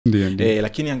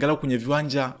Lakini angalau kwenye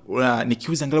viwanja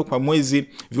nikiuza angalau kwa mwezi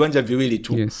viwanja viwili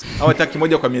tu, au hata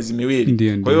kimoja kwa miezi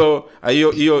miwili. Kwa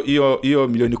hiyo hiyo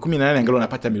milioni 18 angalau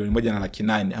unapata milioni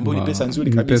 1.8 ambayo ni pesa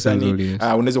nzuri kabisa. Ni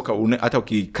unaweza hata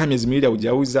ukikaa miezi miwili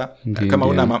hujauza, kama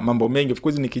una mambo mengi, of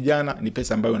course ni kijana, ni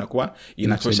pesa ambayo inakuwa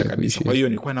inatosha kabisa. Kwa hiyo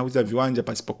nilikuwa nauza viwanja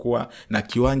pasipokuwa na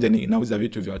kiwanja, nauza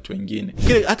vitu vya watu wengine.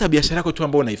 Kile hata biashara yako tu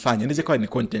ambayo unaifanya inaweza kuwa ni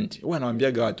content. Huwa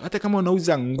nawaambiaga watu, hata kama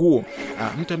unauza nguo,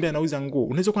 mtu ambaye anauza nguo,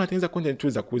 unaweza kuwa unatengeneza content tu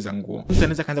za kuuza nguo. Mtu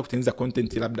anaweza kaanza kutengeneza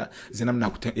content labda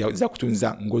namna za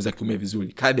kutunza nguo za kiume vizuri,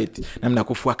 cadet, namna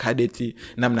kufua cadet,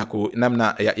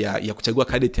 namna ya kuchagua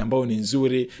cadet ambayo ni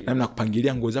nzuri, namna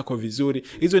kupangilia nguo zako vizuri.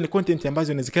 Hizo ni content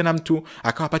ambazo inawezekana mtu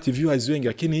akawapati viewers wengi,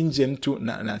 lakini nje mtu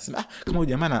anasema kama huyu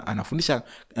jamaa anafundisha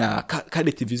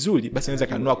cadet vizuri, basi anaweza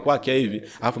kanunua kwake hivi,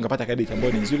 alafu ngapata cadet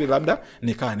ambayo ni nzuri, labda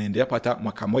nikawa naendelea hata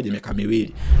mwaka mmoja miaka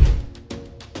miwili.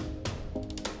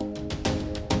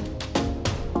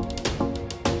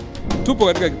 Tupo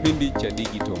katika kipindi cha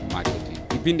digital marketing,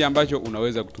 kipindi ambacho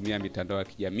unaweza kutumia mitandao ya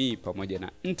kijamii pamoja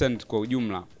na internet kwa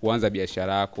ujumla kuanza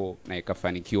biashara yako na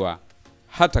ikafanikiwa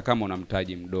hata kama una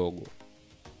mtaji mdogo.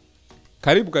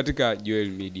 Karibu katika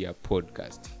Joel Media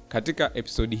Podcast. Katika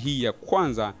episodi hii ya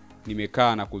kwanza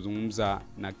nimekaa na kuzungumza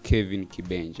na Kelvin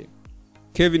Kibenje.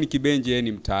 Kelvin Kibenje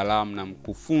ni mtaalamu na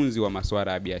mkufunzi wa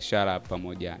masuala ya biashara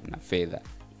pamoja na fedha.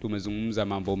 Tumezungumza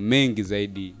mambo mengi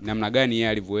zaidi, namna gani yeye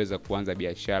alivyoweza kuanza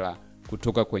biashara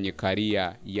kutoka kwenye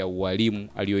karia ya ualimu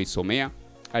aliyoisomea,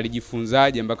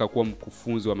 alijifunzaje mpaka kuwa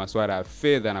mkufunzi wa masuala ya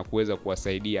fedha na kuweza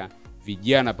kuwasaidia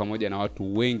vijana pamoja na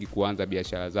watu wengi kuanza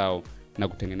biashara zao na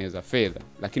kutengeneza fedha.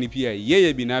 Lakini pia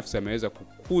yeye binafsi ameweza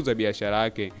kukuza biashara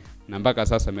yake na mpaka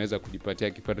sasa ameweza kujipatia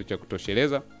kipato cha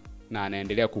kutosheleza na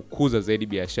anaendelea kukuza zaidi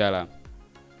biashara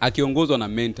akiongozwa na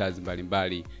mentors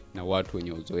mbalimbali na watu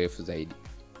wenye uzoefu zaidi.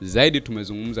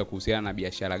 Tumezungumza kuhusiana na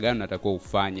biashara gani unatakiwa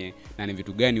ufanye na ni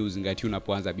vitu gani uzingatie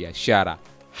unapoanza biashara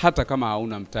hata kama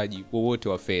hauna mtaji wowote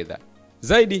wa fedha.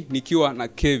 Zaidi nikiwa na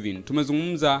Kelvin,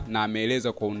 tumezungumza na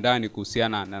ameeleza kwa undani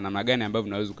kuhusiana na namna gani ambavyo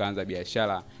unaweza kuanza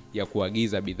biashara ya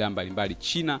kuagiza bidhaa mbalimbali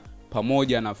China,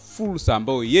 pamoja na fursa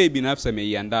ambayo yeye binafsi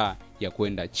ameiandaa ya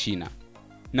kwenda China.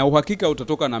 Na uhakika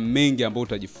utatoka na mengi ambayo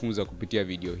utajifunza kupitia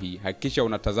video hii. Hakikisha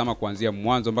unatazama kuanzia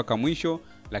mwanzo mpaka mwisho,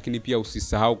 lakini pia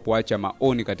usisahau kuacha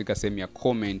maoni katika sehemu ya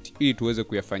comment ili tuweze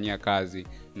kuyafanyia kazi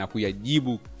na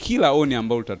kuyajibu kila oni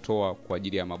ambayo utatoa kwa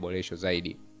ajili ya maboresho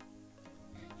zaidi.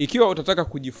 Ikiwa utataka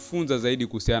kujifunza zaidi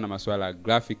kuhusiana na masuala ya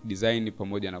graphic design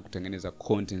pamoja na kutengeneza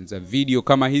content za video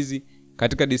kama hizi,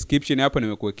 katika description hapo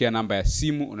nimekuwekea namba ya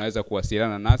simu, unaweza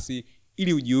kuwasiliana nasi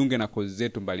ili ujiunge na kozi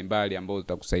zetu mbalimbali ambazo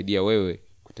zitakusaidia wewe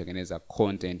kutengeneza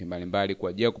content mbalimbali kwa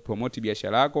ajili ya kupromote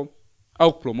biashara yako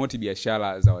au kupromote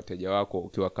biashara za wateja wako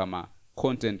ukiwa kama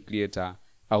content creator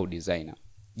au designer.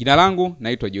 Jina langu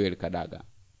naitwa Joel Kadaga.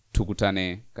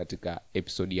 Tukutane katika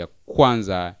episodi ya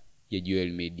kwanza ya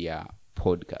Joel Media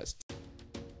Podcast.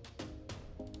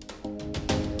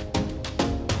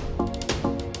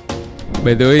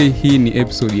 By the way, hii ni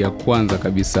episode ya kwanza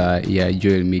kabisa ya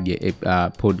Joel Media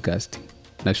Podcast.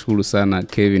 Nashukuru sana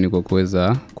Kelvin kwa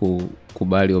kuweza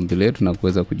kukubali ombi letu na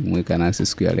kuweza kujumuika nasi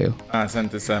siku ya leo.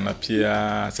 Asante sana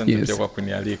pia, asante pia kwa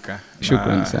kunialika.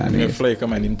 Shukrani sana. Nimefurahi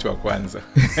kama ni mtu wa kwanza.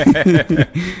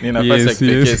 Ni nafasi ya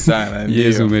kipekee sana.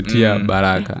 Ndio. Umetia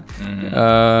baraka.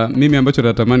 Mimi ambacho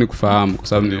natamani kufahamu kwa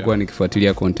sababu nilikuwa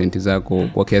nikifuatilia content zako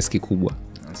kwa kiasi kikubwa.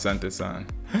 Asante sana.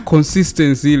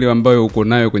 Consistency ile ambayo uko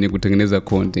nayo kwenye kutengeneza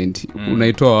content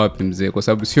unaitoa wapi mzee? Kwa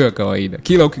sababu sio ya kawaida.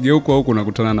 Kila ukigeuka huko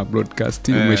unakutana na broadcast,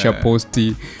 umesha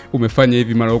posti, umefanya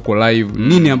hivi mara uko live.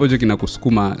 Nini ambacho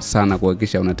kinakusukuma sana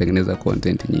kuhakikisha unatengeneza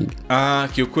content nyingi?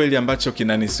 Kiukweli ambacho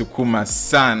kinanisukuma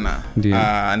sana,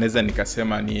 naweza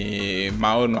nikasema ni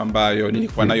maono ambayo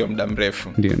nilikuwa nayo muda mrefu.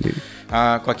 Ndio.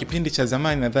 Kwa kipindi cha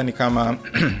zamani nadhani kama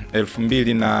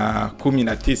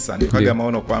 2019 nilikuwa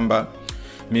maono kwamba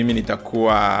mimi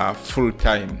nitakuwa full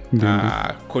time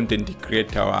content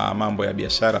creator wa mambo ya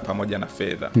biashara pamoja na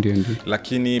fedha.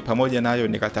 Lakini pamoja nayo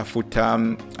nikatafuta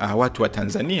watu wa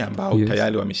Tanzania ambao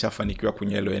tayari wameshafanikiwa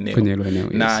kwenye hilo eneo.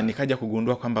 Na nikaja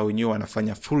kugundua kwamba wenyewe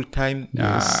wanafanya full time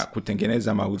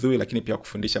kutengeneza maudhui, lakini pia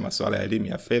kufundisha masuala ya elimu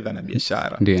ya fedha na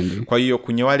biashara. Kwa hiyo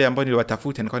kwenye wale ambao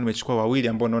niliwatafuta nilikuwa nimechukua wawili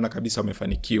ambao naona kabisa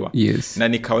wamefanikiwa. Na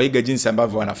nikawaiga jinsi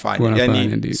ambavyo wanafanya.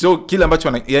 Yani sio kila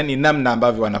ambacho yani namna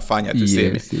ambavyo wanafanya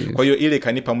tuseme. yes. Kwa hiyo ile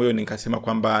kanipa moyo, nikasema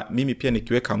kwamba mimi pia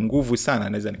nikiweka nguvu sana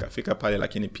naweza nikafika pale,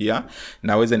 lakini pia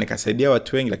naweza nikasaidia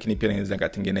watu wengi, lakini pia naweza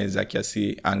nikatengeneza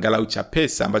kiasi angalau cha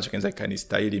pesa ambacho kinaweza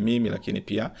kanistahili mimi, lakini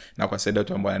pia na kuwasaidia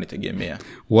watu ambao wananitegemea.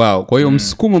 Wow, kwa hiyo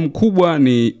msukumo mkubwa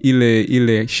ni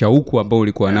ile shauku ambayo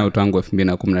ulikuwa nayo tangu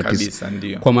 2019. Kabisa,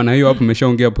 ndio. Kwa maana hiyo hapo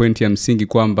umeshaongea point ya msingi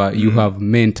kwamba you have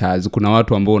mentors, kuna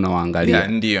watu ambao unawaangalia.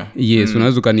 Ndio. Yes,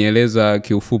 unaweza kanieleza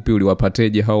kiufupi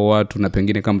uliwapateje hao watu, na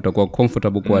pengine kama utakuwa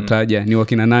comfortable kuwataja ni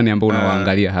wakina nani ambao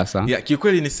unawaangalia hasa?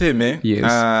 Kikweli niseme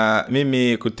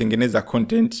mimi kutengeneza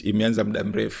content imeanza muda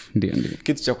mrefu. Ndio.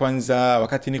 Kitu cha kwanza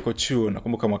wakati niko chuo,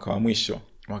 nakumbuka mwaka wa mwisho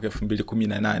mwaka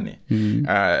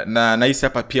 2018 na nahisi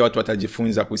hapa pia watu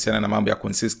watajifunza kuhusiana na mambo ya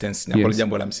consistency, ni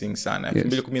jambo la msingi sana.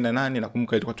 2018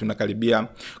 nakumbuka ilikuwa tunakaribia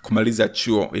kumaliza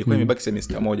chuo, ilikuwa imebaki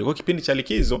semester moja. Kwa kipindi cha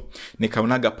likizo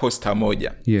nikaonaga poster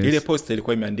moja. Ile poster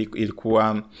ilikuwa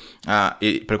imeandikwa,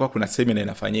 palikuwa kuna seminar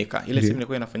inafanyika. Ile seminar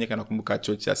ilikuwa inafanyika nakumbuka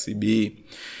chuo cha CBE.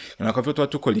 Na kwa vile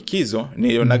tuko likizo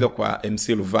nilionaga kwa MC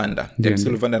Luvanda. MC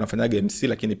Luvanda anafanyaga MC,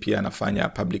 lakini pia anafanya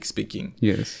public speaking.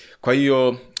 Kwa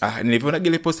hiyo nilivyoona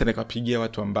ile poster nikapigia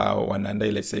watu ambao wanaandaa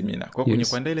ile seminar. Kwa kwenye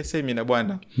kuandaa ile seminar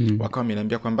bwana, wakawa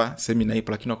wameniambia kwamba seminar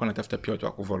ipo, lakini wako natafuta pia watu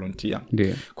wa kuvolunteer.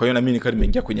 Kwa hiyo na mimi nikawa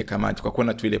nimeingia kwenye kamati kwa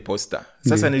kuona tu ile poster.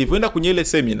 Sasa nilivyoenda kwenye ile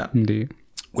seminar,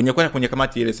 kwenye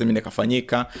kamati ile seminar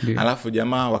ikafanyika, alafu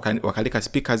jamaa wakalika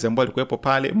speakers ambao walikuwepo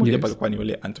pale, mmoja hapo alikuwa ni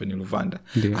yule Anthony Luvanda.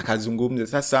 Akazungumza.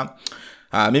 Sasa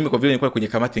mimi kwa vile nilikuwa kwenye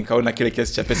kamati nikaona kile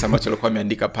kiasi cha pesa ambacho alikuwa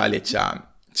ameandika pale cha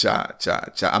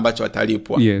ambacho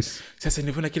atalipwa. Sasa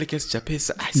niliona kile kiasi cha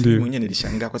pesa, mimi mwenyewe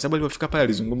nilishangaa kwa sababu alipofika pale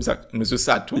alizungumza nusu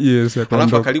saa tu.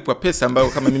 Alafu akalipwa pesa ambayo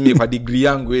kama mimi kwa degree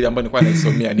yangu ile ambayo nilikuwa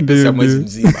naisomea ni pesa mwezi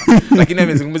mzima. Lakini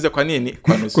amezungumza kwa nini?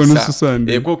 Kwa nusu saa.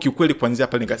 Kwa kiukweli kuanzia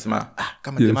pale nikasema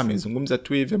kama jamaa amezungumza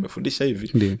tu hivi, amefundisha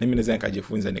hivi, na mimi naweza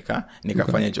nikajifunza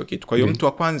nikafanya hicho kitu. Kwa hiyo mtu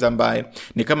wa kwanza ambaye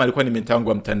ni kama alikuwa ni mentor wangu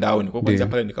wa mtandaoni, kwa kuanzia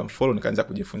pale nikamfollow, nikaanza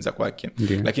kujifunza kwake.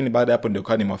 Lakini baada hapo ndio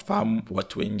kwa nimewafahamu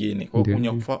watu wengine.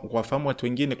 Kwa kuwafahamu watu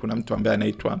wengine kuna mtu ambaye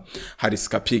anaitwa Haris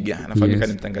Kapiga, anafahamika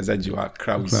ni mtangazaji wa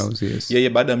Kraus. Yeye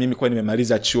baada mimi kwa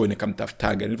nimemaliza chuo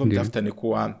nikamtafutaga. Nilipomtafuta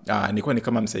nilikuwa ni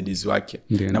kama msaidizi wake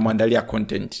na muandalia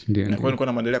content. Nilikuwa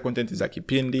namwandalia content za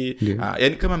kipindi,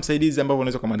 yani kama msaidizi ambao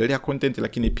unaweza kumwandalia content,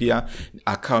 lakini pia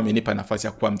akawa amenipa nafasi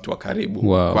ya kuwa mtu wa karibu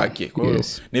kwake. Kwa hiyo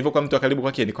nilivyokuwa mtu wa karibu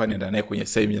kwake nilikuwa naenda naye kwenye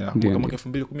seminar mwaka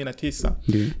 2019.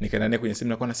 Nikaenda naye kwenye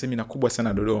seminar, kuna seminar kubwa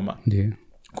sana Dodoma.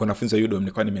 Kwa nafunza Udom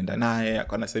nilikuwa nimeenda naye,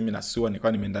 akaona seminar SUA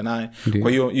nilikuwa nimeenda naye.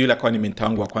 Kwa hiyo yule akawa ni mentor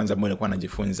wangu wa kwanza ambaye nilikuwa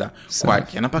najifunza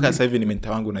kwake. Na mpaka sasa hivi ni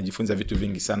mentor wangu, najifunza vitu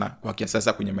vingi sana kwake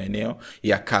sasa kwenye maeneo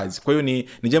ya kazi. Kwa hiyo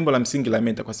ni jambo la msingi la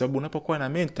mentor, kwa sababu unapokuwa na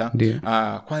mentor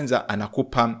kwanza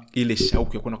anakupa ile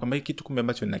shauku ya kuona kwamba hiki kitu kumbe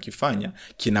ambacho ninakifanya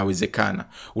kinawezekana.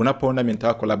 Unapoona mentor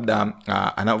wako labda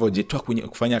anavyojitoa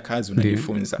kufanya kazi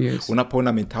unajifunza.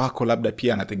 Unapoona mentor wako labda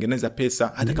pia anatengeneza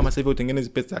pesa, hata kama sasa hivi utengeneze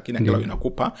pesa, lakini angalau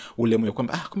inakupa ule moyo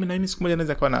kwamba kumbe na mimi siku moja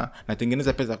naweza kuwa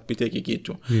natengeneza pesa kupitia hiki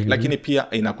kitu. Lakini pia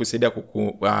inakusaidia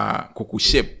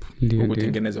kukushape,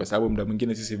 kukutengeneza, kwa sababu muda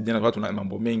mwingine sisi vijana watu na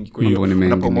mambo mengi. Kwa hiyo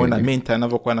unapomwona mentor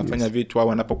anavyokuwa anafanya vitu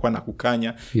au anapokuwa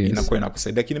nakukanya, inakuwa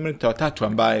inakusaidia. Lakini mentor watatu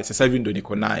ambaye sasa hivi ndio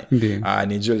niko naye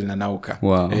ni Joel na Nauka.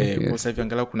 Kwa sasa hivi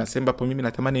angalau kuna semba hapo mimi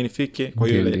natamani nifike. Kwa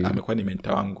hiyo ile amekuwa ni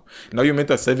mentor wangu. Na huyo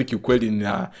mentor sasa hivi kiukweli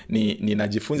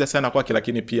ninajifunza sana kwake,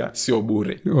 lakini pia sio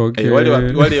bure.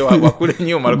 Wale wa kule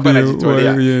nyuma walikuwa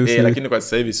wanajitolea. Lakini kwa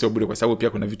sasa hivi sio bure, kwa sababu pia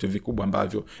kuna vitu vikubwa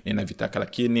ambavyo ninavitaka.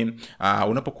 Lakini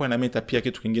unapokuwa na mentor pia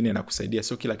kitu kingine inakusaidia,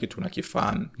 sio kila kitu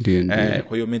unakifahamu.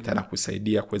 Kwa hiyo mentor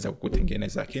anakusaidia kuweza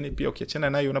kukutengeneza. Lakini pia ukiachana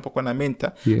nayo, unapokuwa na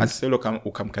mentor hasa ile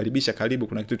ukamkaribisha karibu,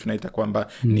 kuna kitu tunaita kwamba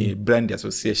ni brand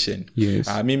association.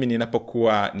 Mimi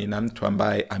ninapokuwa nina mtu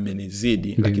ambaye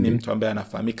amenizidi, lakini mtu ambaye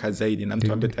anafahamika zaidi na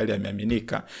mtu ambaye tayari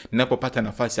ameaminika, ninapopata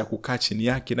nafasi ya kukaa chini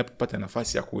yake, ninapopata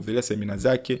nafasi ya kuhudhuria seminar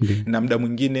zake na muda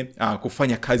mwingine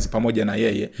kufanya kazi pamoja na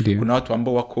yeye, kuna watu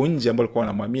ambao wako nje ambao walikuwa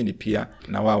wanamwamini pia,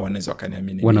 na wao wanaweza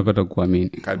wakaniamini, wanapata kuamini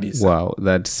kabisa. Wow,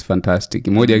 that's fantastic.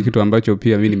 Moja ya kitu ambacho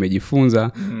pia mimi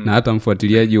nimejifunza na hata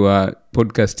mfuatiliaji wa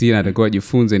podcast hii anatakiwa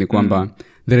ajifunze ni kwamba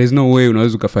there is no way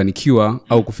unaweza kufanikiwa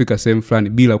au kufika sehemu fulani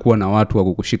bila kuwa na watu wa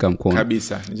kukushika mkono.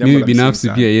 Kabisa. Mimi binafsi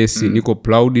pia niko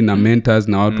proud na mentors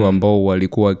na watu ambao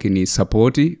walikuwa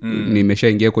wakinisupport.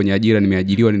 Nimeshaingia kwenye ajira,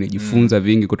 nimeajiriwa, nimejifunza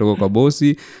vingi kutoka kwa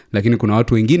bosi, lakini kuna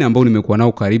watu wengine ambao nimekuwa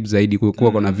nao karibu zaidi,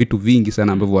 kulikuwa kuna vitu vingi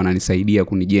sana ambavyo wananisaidia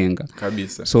kunijenga.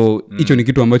 Kabisa. So hicho ni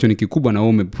kitu ambacho ni kikubwa, na wewe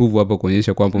umeprove hapo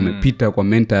kuonyesha kwamba umepita kwa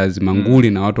mentors manguli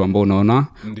na watu ambao unaona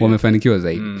wamefanikiwa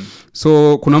zaidi.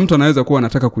 So kuna mtu anaweza kuwa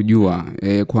anataka kujua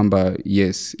kwamba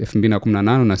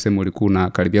 2018 nasema ulikuwa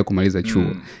unakaribia kumaliza chuo.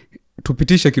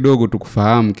 Tupitisha kidogo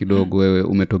tukufahamu kidogo wewe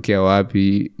umetokea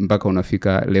wapi mpaka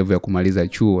unafika level ya kumaliza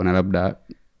chuo, na labda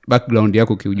background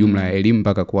yako kiujumla ya elimu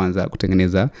mpaka kuanza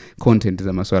kutengeneza content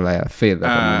za masuala ya fedha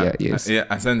pamoja. Yes.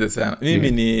 Asante sana.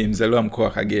 Mimi ni mzaliwa mkoa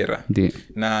wa Kagera.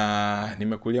 Na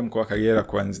nimekulia mkoa wa Kagera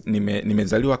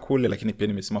nimezaliwa kule, lakini pia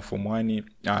nimesoma form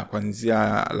 1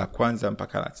 kuanzia la kwanza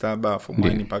mpaka la 7, form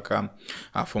 1 mpaka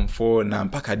form 4 na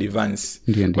mpaka advance.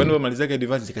 Kwa hiyo malizaga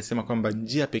advance nikasema kwamba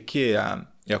njia pekee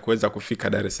ya kuweza kufika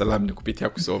Dar es Salaam ni kupitia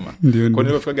kusoma. Kwa hiyo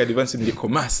nilipofika advance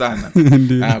nilikomaa sana.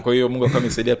 Kwa hiyo Mungu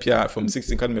akamsaidia pia form 6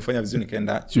 nikawa nimefanya vizuri,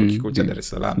 nikaenda chuo kikuu cha Dar es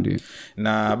Salaam.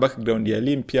 Na background ya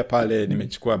elimu pia pale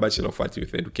nimechukua Bachelor of Arts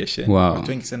with Education. Watu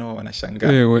wengi sana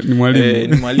wanashangaa. Ni mwalimu.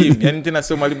 Ni mwalimu. Yaani tena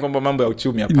sio mwalimu kwamba mambo ya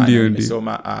uchumi, hapana.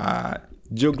 Nimesoma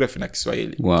geography na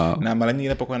Kiswahili. Na mara nyingi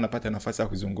ninapokuwa napata nafasi ya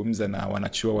kuzungumza na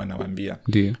wanachuo wanawaambia.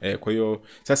 Kwa hiyo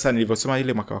sasa nilivyosoma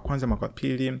ile mwaka wa kwanza, mwaka wa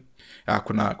pili,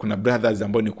 kuna brothers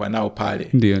ambao nilikuwa nao pale.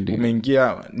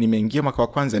 Nimeingia mwaka wa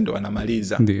kwanza ndo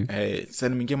wanamaliza. Sasa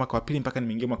nimeingia mwaka wa pili mpaka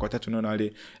nimeingia mwaka wa 3, naona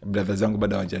wale brothers zangu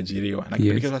bado hawajaajiriwa. Na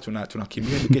kipindi kile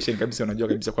tunakimbia education kabisa, unajua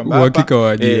kabisa kwamba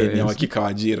hapa ni uhakika wa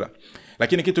ajira.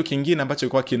 Lakini kitu kingine ambacho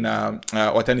kilikuwa kina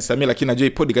watanisamia, lakini najua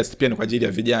hii podcast pia ni kwa ajili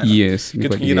ya vijana.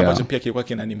 Kitu kingine ambacho pia kilikuwa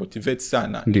kina motivate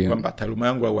sana ni kwamba taaluma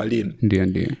yangu ya walimu.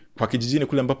 Kwa kijijini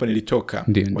kule ambapo nilitoka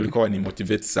walikuwa ni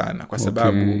motivate sana kwa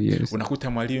sababu unakuta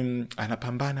mwalimu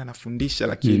anapambana, anafundisha,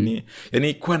 lakini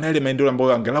yani kuwa na ile maendeleo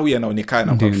ambayo angalau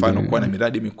yanaonekana. Kwa mfano kuwa na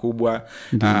miradi mikubwa,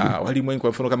 walimu wengi kwa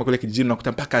mfano kama kule kijijini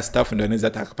unakuta mpaka staff ndio anaweza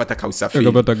akapata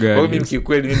kausafiri. Kwa hiyo mimi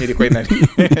kikweli mimi nilikuwa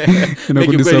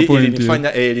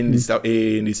inanifanya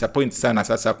disappoint sana.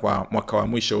 Sasa kwa mwaka wa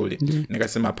mwisho ule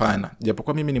nikasema hapana,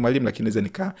 japokuwa mimi ni mwalimu lakini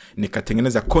naweza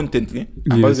nikatengeneza content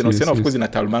ambazo zinahusiana of course na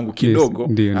taaluma yangu kidogo.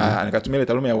 Nikatumia ile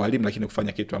taaluma ya walimu lakini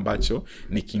kufanya kitu ambacho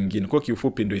ni kingine. Kwa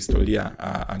kiufupi ndio historia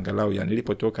angalau ya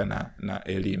nilipotoka na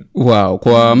elimu.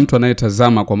 Kwa mtu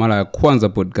anayetazama kwa mara ya kwanza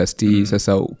podcast hii,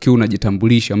 sasa ukiwa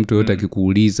unajitambulisha, mtu yote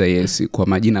akikuuliza kwa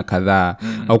majina kadhaa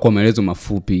au kwa maelezo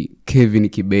mafupi, Kelvin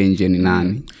Kibenje ni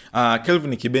nani?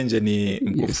 Kelvin Kibenje ni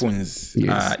mkufunzi.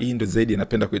 Hii ndio zaidi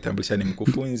napenda kuitambulisha, ni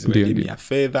mkufunzi wa elimu ya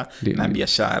fedha na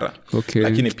biashara.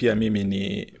 Lakini pia mimi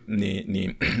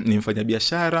ni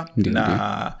mfanyabiashara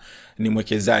na ni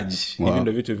mwekezaji. Hivi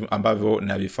ndio vitu ambavyo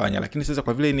navifanya. Lakini sasa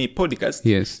kwa vile ni podcast,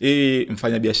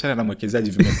 mfanya biashara na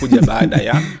mwekezaji vimekuja baada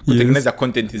ya kutengeneza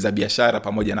content za biashara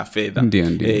pamoja na fedha.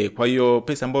 Kwa hiyo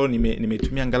pesa ambayo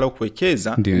nimetumia angalau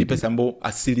kuwekeza ni pesa ambayo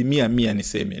 100%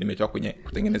 niseme nimetoa kwenye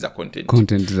kutengeneza content.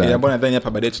 Ambayo nadhani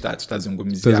hapa baadaye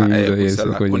tutazungumzia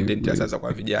kusala content ya sasa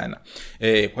kwa vijana.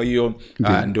 Kwa hiyo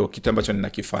ndio kitu ambacho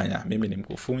ninakifanya. Mimi ni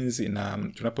mkufunzi na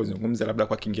tunapozungumza labda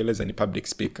kwa Kiingereza ni public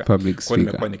speaker. Kwa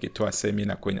nimekuwa nikitoa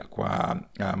semina kwa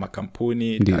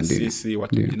makampuni, taasisi,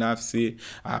 watu binafsi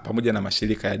pamoja na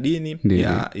mashirika ya dini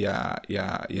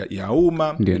ya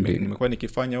umma. Nimekuwa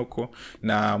nikifanya huko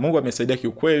na Mungu amesaidia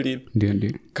kiukweli.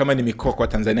 Kama ni mikoa kwa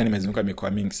Tanzania nimezunguka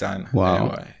mikoa mingi sana.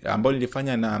 Ambao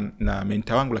nilifanya na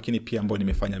mentor wangu, lakini pia ambao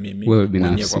nimefanya mimi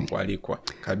mwenyewe kwa kualikwa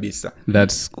kabisa.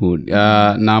 That's good.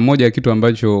 Na moja ya kitu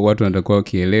ambacho watu wanatakiwa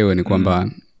wakielewe ni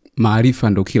kwamba maarifa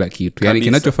ndo kila kitu. Yaani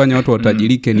kinachofanya watu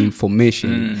watajirike ni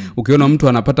information. Ukiona mtu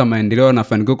anapata maendeleo,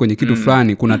 anafanikiwa kwenye kitu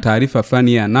fulani, kuna taarifa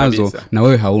fulani yeye anazo na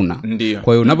wewe hauna.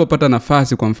 Kwa hiyo unapopata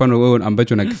nafasi, kwa mfano wewe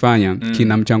ambacho unakifanya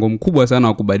kina mchango mkubwa sana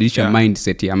wa kubadilisha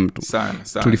mindset ya mtu.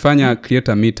 Tulifanya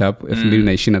creator meetup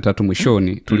 2023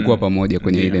 mwishoni, tulikuwa pamoja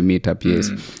kwenye ile meetup.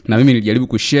 Na mimi nilijaribu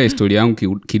kushare historia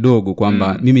yangu kidogo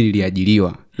kwamba mimi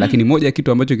niliajiriwa. Lakini moja ya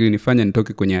kitu ambacho kilinifanya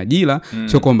nitoke kwenye ajira,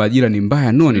 sio kwamba ajira ni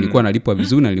mbaya, nilikuwa nalipwa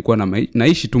vizuri na nilikuwa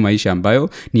naishi tu maisha ambayo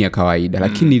ni ya kawaida.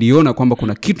 Lakini niliona kwamba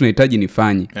kuna kitu nahitaji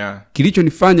nifanye.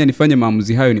 Kilichonifanya nifanye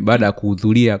maamuzi hayo ni baada ya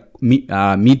kuhudhuria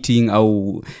meeting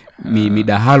au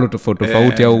midahalo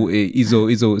tofauti au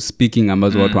hizo speaking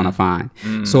ambazo watu wanafanya.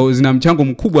 So zina mchango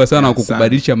mkubwa sana wa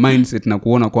kukubadilisha mindset na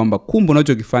kuona kwamba kumbe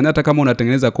unachokifanya, hata kama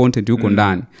unatengeneza content huko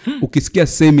ndani, ukisikia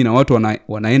seminar watu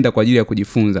wanaenda kwa ajili ya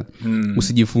kujifunza,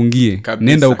 usijifungie,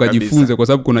 nenda ukajifunze, kwa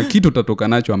sababu kuna kitu utatoka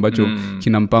nacho ambacho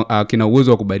kina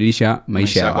uwezo wa kubadilisha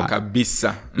maisha yako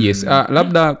kabisa.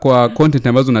 Labda kwa content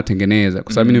ambazo unatengeneza,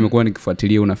 kwa sababu nimekuwa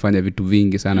nikifuatilia unafanya vitu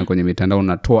vingi sana kwenye mitandao,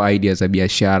 unatoa ideas za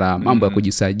biashara, mambo ya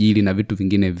kujisajili na vitu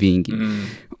vingine vingi.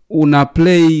 Una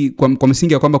play kwa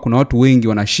msingi ya kwamba kuna watu wengi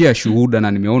wanashare shuhuda,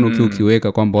 na nimeona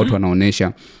ukiweka kwamba watu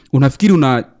wanaonesha. Unafikiri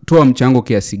unatoa mchango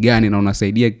kiasi gani na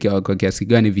unasaidia kwa kiasi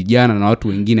gani vijana na watu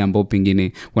wengine ambao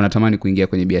pengine wanatamani kuingia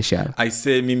kwenye biashara? I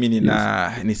say mimi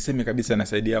niseme kabisa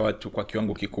nasaidia watu kwa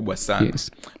kiwango kikubwa sana.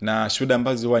 Na shuhuda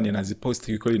ambazo huwa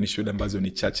ninaziposti kweli ni shuhuda ambazo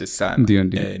ni chache sana.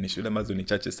 Ni shuhuda ambazo ni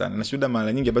chache sana. Na shuhuda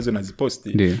mara nyingi ambazo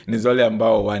naziposti ni wale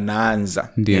ambao wanaanza.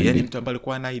 Yaani mtu ambaye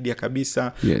alikuwa na idea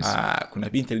kabisa. Kuna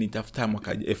binti alinitafuta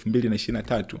mwaka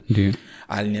 2023.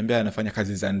 Aliniambia anafanya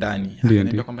kazi za ndani.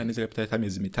 Aliniambia kwamba anaweza kupata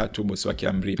miezi 3 3 bosi wake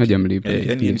amlipi.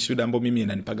 Yani ni shuhuda ambao mimi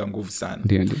inanipaga nguvu sana.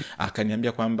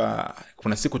 Akaniambia kwamba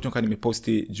kuna siku tu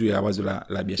nimeposti juu ya wazo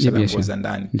la biashara nguo za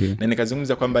ndani. Na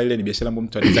nikazungumza kwamba ile ni biashara ambayo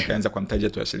mtu anaweza kaanza kwa mtaji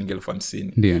tu wa shilingi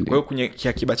 50,000. Kwa hiyo kwenye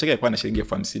kiakiba chake alikuwa na shilingi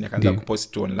 50,000 akaanza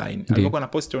kupost tu online. Alipokuwa na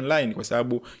post online kwa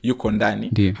sababu yuko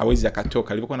ndani, hawezi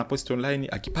akatoka. Alipokuwa na post online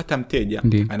akipata mteja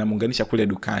anamuunganisha kule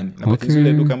dukani. Na kwa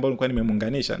ile duka ambalo nilikuwa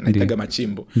nimemuunganisha naitaga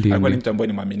Machimbo. Alikuwa ni mtu ambaye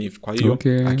ni mwaminifu. Kwa hiyo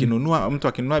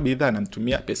akinunua bidhaa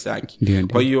anamtumia pesa yake.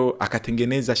 Kwa hiyo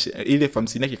akatengeneza ile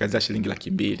 50,000 yake kaza shilingi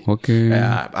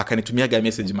 200,000. Akanitumia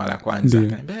message mara ya kwanza.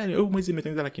 Akaniambia mwezi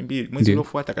umetengeneza 200,000. Mwezi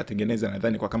uliofuata akatengeneza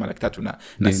nadhani kwa kama 300,000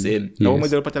 na sehemu. Na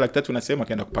mwezi alipata 300,000 na sehemu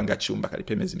akaenda kupanga chumba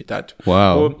kalipia miezi 3.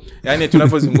 Wow. Yani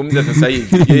tunavyozungumza sasa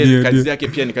hivi yeye kazi yake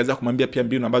pia nikaanza kumwambia pia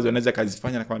mbinu ambazo anaweza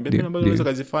kazifanya, na kumwambia mbinu ambazo anaweza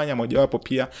kazifanya moja wapo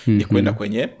pia ni kwenda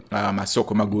kwenye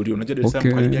masoko magulio. Unajua Dar es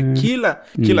Salaam karibia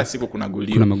kila siku kuna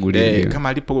gulio. Kama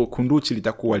alipo Kunduchi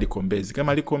litakuwa liko Mbezi,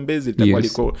 kama liko Mbezi litakuwa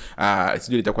liko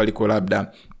sijui litakuwa liko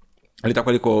labda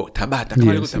alitakuwa liko Tabata,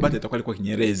 kama liko Tabata litakuwa liko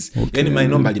Kinyerezi. Yani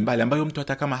maeneo mbalimbali ambayo mtu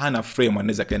hata kama hana frame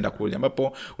anaweza kaenda kule,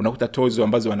 ambapo unakuta tozo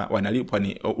ambazo wanalipwa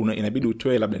ni inabidi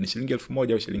utoe labda ni shilingi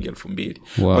 1,000 au shilingi 2,000.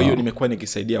 Kwa hiyo nimekuwa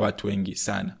nikisaidia watu wengi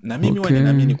sana. Na mimi huwa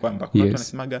ninaamini kwamba kuna watu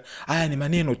wanasemaga haya ni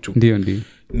maneno tu.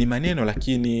 Ni maneno,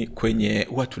 lakini kwenye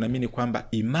watu naamini kwamba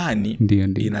imani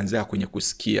inaanza kwenye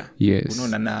kusikia.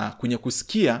 Unaona, na kwenye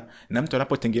kusikia na mtu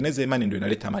anapotengeneza imani ndio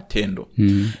inaleta matendo.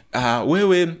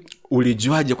 Wewe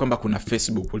ulijuaje kwamba kuna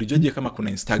Facebook? Ulijuaje kama kuna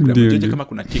Instagram? Ulijuaje kama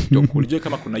kuna TikTok? Ulijuaje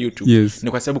kama kuna YouTube?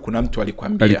 Ni kwa sababu kuna mtu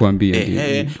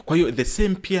alikwambia. Kwa hiyo the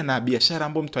same pia na biashara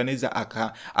ambayo mtu anaweza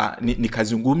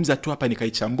nikazungumza tu hapa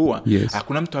nikaichambua.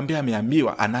 Kuna mtu ambaye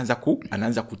ameambiwa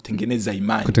anaanza kutengeneza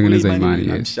imani.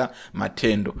 Inaamsha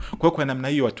matendo. Kwa namna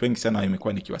hiyo watu wengi sana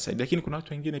wamekuwa nikiwasaidia. Lakini kuna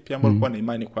watu wengine pia ambao walikuwa na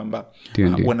imani kwamba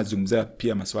wanazungumzia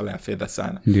pia masuala ya fedha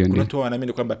sana. Kuna watu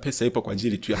wanaamini kwamba pesa ipo kwa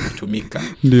ajili tu ya kutumika.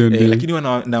 Lakini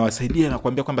wanawasaidia na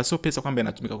kuambia kwamba sio pesa kwamba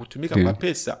inatumika. Kutumika kwa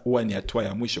pesa huwa ni hatua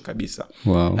ya mwisho kabisa.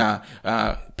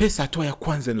 Pesa hatua ya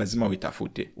kwanza ni lazima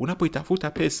uitafute.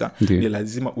 Unapoitafuta pesa ni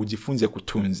lazima ujifunze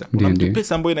kutunza. Kuna mtu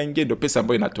pesa ambayo inaingia ndio pesa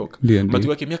ambayo inatoka. Mtu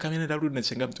wake miaka 4 narudi na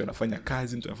shangaa mtu anafanya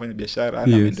kazi, mtu anafanya biashara,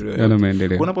 ana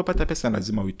maendeleo. Unapopata pesa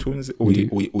lazima uitunze,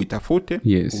 uitafute,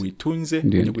 uitunze,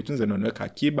 kuitunza ndio unaweka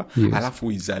akiba, alafu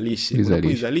uizalishe.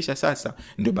 Unapoizalisha sasa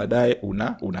ndio baadaye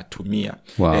unatumia.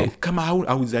 Kama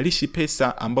hauzalishi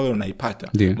pesa ambayo unaipata,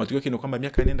 matokeo yake ni kwamba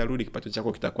miaka nenda rudi kipato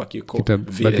chako kitakuwa kiko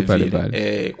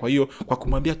vile. Kwa hiyo kwa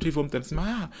kumwambia tu hivyo mtu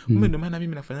anasema ndio maana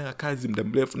mimi nafanya kazi muda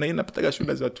mrefu na ninapata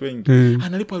shuhuda za watu wengi.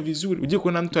 Analipwa vizuri. Uje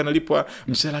kuna mtu analipwa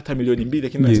mshahara hata milioni 2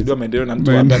 lakini anazidua maendeleo na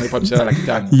mtu ambaye analipwa mshahara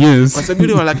 500,000. Kwa sababu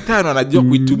yule wa 500,000 anajua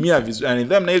kuitumia vizuri. Ana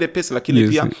nidhamu na ile pesa, lakini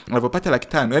pia anapopata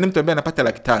 500,000, yani mtu ambaye anapata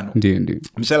 500,000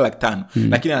 mshahara 500,000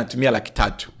 lakini anatumia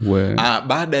 300,000.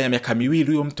 Baada ya miaka 2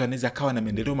 huyo mtu anaweza akawa na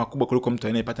maendeleo makubwa kuliko mtu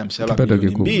anayepata mshahara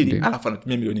milioni 2 alafu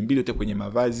anatumia milioni 2 yote kwenye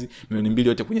mavazi, milioni 2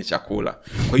 yote kwenye chakula.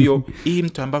 Kwa hiyo hii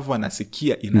mtu ambavyo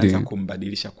anasikia inaanza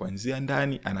kumbadilisha kuanzia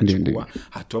ndani, anachukua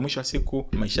hatua, mwisho wa siku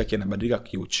maisha yake yanabadilika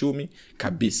kiuchumi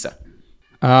kabisa.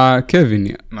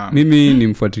 Kevin, mimi ni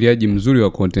mfuatiliaji mzuri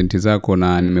wa content zako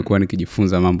na nimekuwa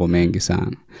nikijifunza mambo mengi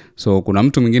sana. So kuna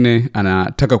mtu mwingine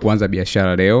anataka kuanza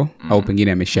biashara leo au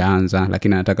pengine ameshaanza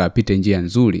lakini anataka apite njia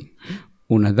nzuri.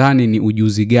 Unadhani ni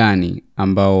ujuzi gani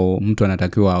ambao mtu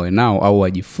anatakiwa awe nao au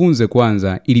ajifunze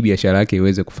kwanza ili biashara yake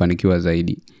iweze kufanikiwa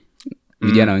zaidi?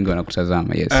 Vijana wengi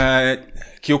wanakutazama.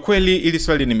 Kiukweli ili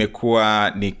swali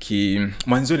nimekuwa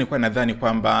mwanzo nilikuwa nadhani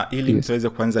kwamba ili mtu aweze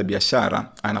kuanza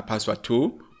biashara anapaswa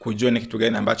tu kujua ni kitu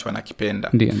gani ambacho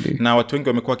anakipenda. Na watu wengi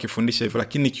wamekuwa wakifundisha hivyo,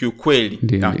 lakini kiukweli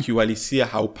na kiuhalisia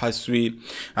haupaswi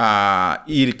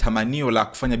ili tamanio la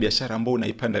kufanya biashara ambayo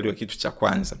unaipenda liwe kitu cha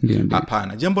kwanza.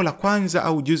 Hapana. Jambo la kwanza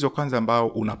au ujuzi wa kwanza ambao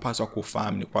unapaswa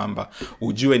kufahamu ni kwamba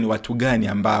ujue ni watu gani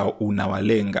ambao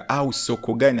unawalenga au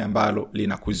soko gani ambalo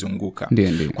linakuzunguka.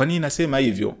 Kwa nini nasema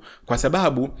hivyo? Kwa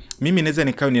sababu mimi naweza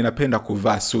nikawa ninapenda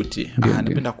kuvaa suti.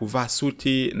 Napenda kuvaa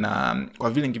suti na kwa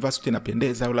vile nikivaa suti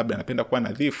napendeza au labda napenda kuwa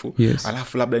nadhifu.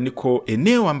 Alafu labda niko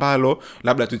eneo ambalo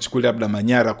labda tuchukue labda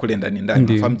Manyara kule ndani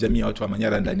nafahamu jamii ya watu wa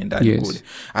Manyara ndani kule.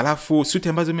 Alafu suti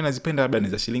ambazo mimi nazipenda labda ni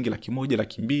za shilingi 100,000,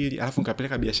 200,000, alafu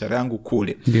nikapeleka biashara yangu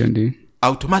kule.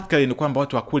 Automatically ni kwamba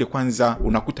watu wa kule kwanza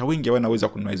unakuta wengi wanaweza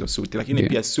kununua hizo suti, lakini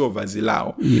pia sio vazi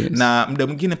lao. Na muda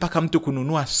mwingine paka mtu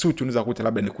kununua suti unaweza kukuta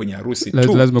labda ni kwenye harusi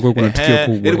tu. Lazima kuna tukio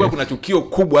kubwa. Ilikuwa kuna tukio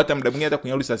kubwa, hata muda mwingine hata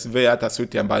kwenye harusi asivee hata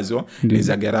suti ambazo ni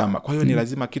za gharama. Kwa hiyo ni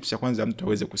lazima kitu cha kwanza mtu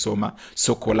aweze kusoma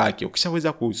soko lake.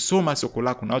 Ukishaweza kusoma soko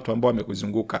lako na watu ambao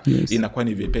wamekuzunguka inakuwa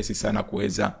ni vyepesi sana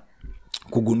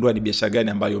kugundua ni biashara gani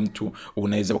ambayo mtu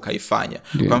unaweza ukaifanya.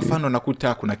 Kwa mfano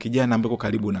nakuta kuna kijana ambaye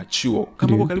karibu na chuo.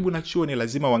 Kama uko karibu na chuo, ni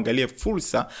lazima uangalie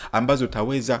fursa ambazo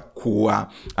utaweza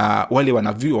kuwa wale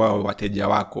wanavyuo wao wateja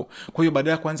wako. Kwa hiyo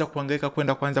badala kuanza kuhangaika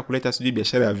kwenda kwanza kuleta sijui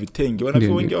biashara ya vitenge,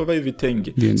 wanavyuo wengi wavai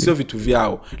vitenge, sio vitu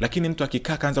vyao. Lakini mtu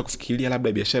akikaa kaanza kufikiria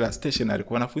labda biashara ya stationery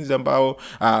kwa wanafunzi ambao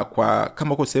kwa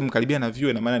kama uko sehemu karibia na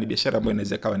vyuo, ina maana ni biashara ambayo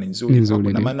inaweza kawa ni nzuri,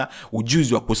 na maana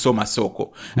ujuzi wa kusoma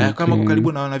soko. Kama uko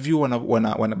karibu na wanavyuo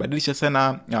wanabadilisha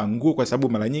sana nguo kwa sababu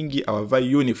mara nyingi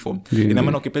hawavai uniform. Ina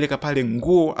maana ukipeleka pale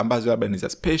nguo ambazo labda ni za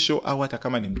special au hata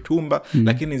kama ni mtumba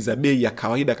lakini za bei ya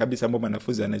kawaida kabisa ambayo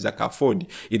wanafunzi wanaweza afford,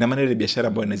 ina maana ile biashara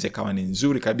ambayo inaweza kawa ni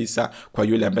nzuri kabisa kwa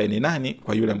yule ambaye ni nani,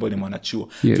 kwa yule ambaye ni mwanachuo.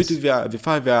 Vitu vya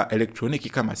vifaa vya elektroniki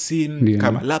kama simu,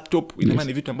 kama laptop, ina maana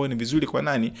ni vitu ambavyo ni vizuri kwa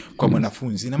nani, kwa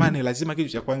mwanafunzi. Ina maana lazima kitu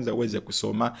cha kwanza uweze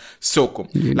kusoma soko.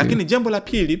 Lakini jambo la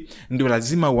pili ndio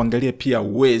lazima uangalie pia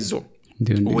uwezo.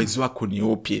 Uwezo wako ni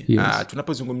upi?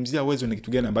 Tunapozungumzia uwezo, ni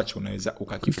kitu gani ambacho unaweza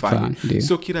ukakifanya.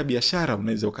 Sio kila biashara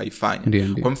unaweza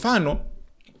ukaifanya. Kwa mfano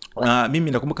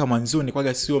mimi nakumbuka mwanzoni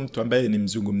kwaga sio mtu ambaye ni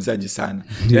mzungumzaji sana.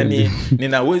 Yani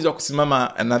nina uwezo wa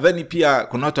kusimama, nadhani pia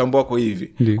kuna watu ambao wako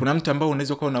hivi. Kuna mtu ambao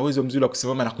unaweza kuwa na uwezo mzuri wa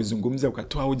kusimama na kuzungumza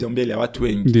ukatoa hoja mbele ya watu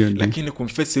wengi. Lakini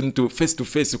kumface mtu face to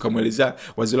face ukamweleza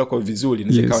wazo lako vizuri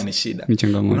inaweza kawa ni shida.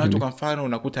 Kuna watu kwa mfano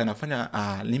unakuta anafanya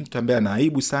ni mtu ambaye ana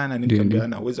aibu sana, ni mtu ambaye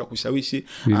ana uwezo wa kushawishi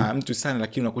mtu sana,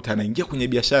 lakini unakuta anaingia kwenye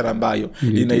biashara ambayo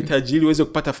inahitaji ili uweze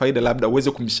kupata faida, labda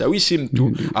uweze kumshawishi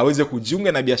mtu aweze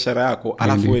kujiunga na biashara yako,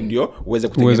 alafu ndio uweze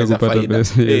kutengeneza faida.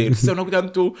 Sasa unakuta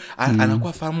mtu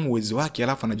anakuwa fahamu uwezo wake,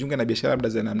 alafu anajiunga na biashara labda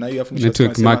za namna hiyo, afu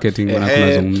network marketing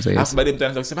wanazungumza. Alafu baadaye mtu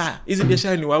anaanza kusema hizi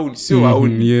biashara ni wauni, sio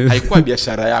wauni. Haikuwa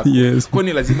biashara yako. Kwa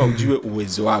ni lazima ujue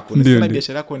uwezo wako. Na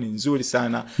biashara yako ni nzuri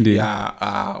sana ya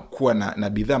kuwa na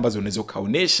bidhaa ambazo unaweza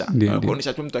kaonesha.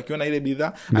 Kuonesha tu mtu akiona ile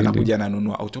bidhaa anakuja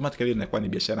ananunua, automatically inakuwa ni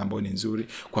biashara ambayo ni nzuri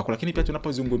kwako. Lakini pia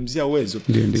tunapozungumzia uwezo,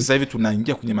 sasa hivi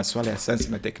tunaingia kwenye masuala ya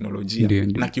sayansi na teknolojia.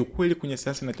 Na kiukweli kwenye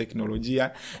sayansi na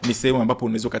teknolojia ni sehemu ambapo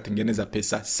unaweza kutengeneza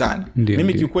pesa sana.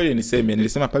 Mimi kiukweli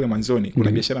nilisema pale mwanzoni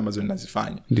kuna biashara ambazo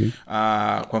ninazifanya.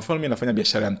 Kwa mfano mimi nafanya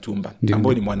biashara ya mtumba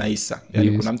ambayo ni Mwanaisa.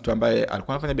 Yani kuna mtu ambaye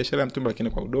alikuwa anafanya biashara ya mtumba lakini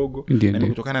kwa udogo, na mimi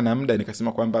kutokana na muda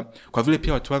nikasema kwamba kwa vile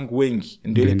pia watu wangu wengi,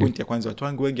 ndio ile point ya kwanza, watu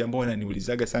wangu wengi ambao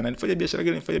wananiulizaga sana nifanye biashara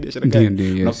gani,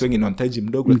 na watu wengi ni Mtaji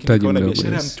mdogo, lakini kaona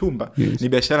biashara ya mtumba ni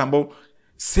biashara ambayo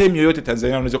sehemu yoyote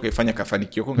Tanzania unaweza kuifanya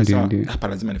kafanikiwa. Kwa sababu hapa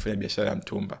lazima nifanye biashara ya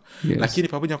mtumba. Lakini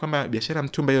pamoja kwamba biashara ya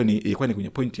mtumba hiyo ilikuwa ni kwenye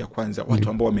point ya kwanza, watu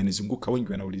ambao wamenizunguka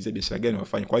wengi wanaulizia biashara gani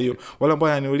wafanye. Kwa hiyo wale ambao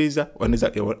wananiuliza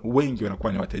wengi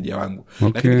wanakuwa ni wateja wangu.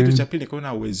 Lakini kitu cha pili,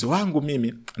 kuna uwezo wangu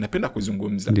mimi napenda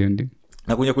kuzungumza.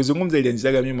 Na kwenye kuzungumza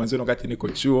ilianzaga mimi mwanzo wakati niko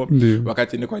chuo,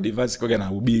 wakati niko advance kwa na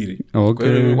hubiri. Kwa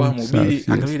hiyo nilikuwa mhubiri,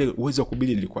 angalia ile uwezo wa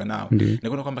kuhubiri nilikuwa nao.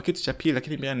 Nikaona kwamba kitu cha pili,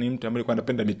 lakini pia ni mtu ambaye alikuwa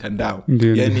anapenda mitandao.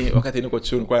 Yani wakati niko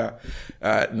chuo nilikuwa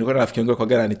na rafiki yangu kwa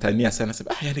gana nitania sana,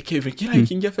 sema yani Kevin, kila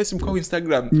ikiingia Facebook au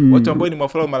Instagram watu ambao ni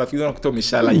mafollow marafiki zangu kutoa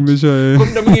mishala like. Kwa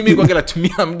muda mwingi mimi kwa gana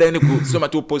tumia muda yani kusoma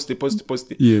tu post.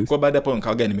 Kwa baada hapo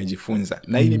nikawaga nimejifunza.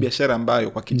 Na hii ni biashara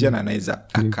ambayo kwa kijana anaweza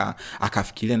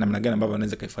akafikiria namna gani ambavyo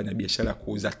anaweza kaifanya biashara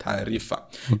kuuza taarifa.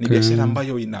 Ni biashara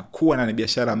ambayo inakuwa na ni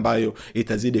biashara ambayo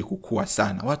itazidi kukua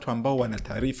sana. Watu ambao wana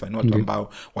taarifa ni watu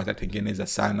ambao watatengeneza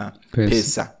sana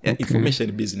pesa.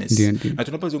 Information business. Na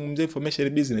tunapozungumzia information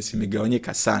business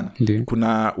imegawanyika sana.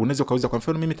 Kuna unaweza kauza, kwa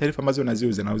mfano mimi taarifa ambazo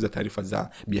nauza taarifa za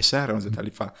biashara, nauza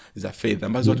taarifa za fedha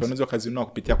ambazo watu wanaweza kuzinunua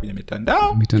kupitia kwenye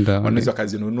mitandao. Wanaweza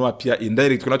kuzinunua pia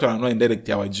indirect. Kuna watu wananunua indirect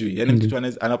hawajui. Yani mtu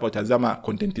anapotazama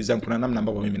content zangu, kuna namna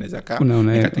ambayo mimi naweza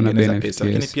nikatengeneza pesa.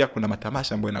 Lakini pia kuna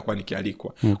matamasha ambayo inakuwa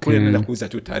nikialikwa. Kule naenda kuuza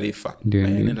tu taarifa.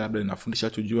 Naenda labda ninafundisha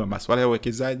watu juu ya masuala ya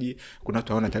uwekezaji. Kuna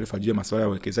watu hawana taarifa juu ya masuala ya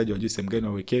uwekezaji, wajui sehemu gani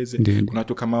wawekeze. Kuna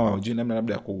watu kama hao wajui namna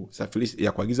labda ya kusafirisha,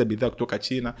 ya kuagiza bidhaa kutoka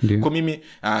China. Kwa mimi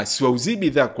siwauzii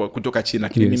bidhaa kutoka China,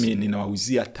 lakini mimi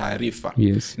ninawauzia taarifa.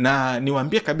 Na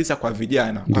niwaambie kabisa kwa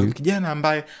vijana, kwa kijana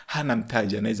ambaye hana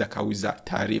mtaji anaweza kauza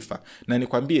taarifa. Na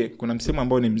nikwambie kuna msemo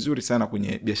ambao ni mzuri sana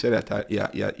kwenye biashara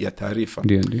ya taarifa.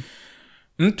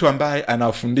 Mtu ambaye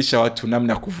anawafundisha watu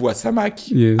namna kuvua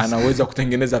samaki anaweza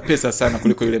kutengeneza pesa sana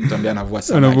kuliko yule mtu ambaye anavua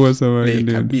samaki.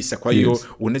 Kabisa. Kwa hiyo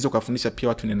unaweza kufundisha pia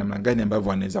watu ni namna gani ambavyo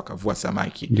wanaweza kuvua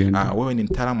samaki. Wewe ni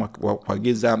mtaalamu wa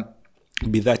kuagiza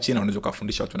bidhaa China, unaweza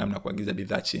kufundisha watu namna kuagiza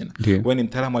bidhaa China. Wewe ni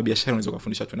mtaalamu wa biashara, unaweza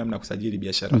kufundisha watu namna kusajili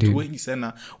biashara. Watu wengi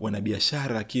sana wana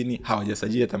biashara lakini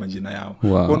hawajasajili hata majina yao.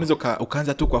 Kwa unaweza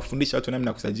ukaanza tu kuwafundisha watu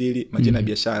namna kusajili majina ya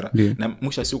biashara na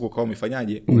mwisho siku kwa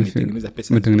umefanyaje, umetengeneza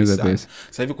pesa.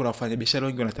 Sasa hivi kuna wafanya biashara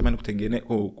wengi wanatamani kutengeneza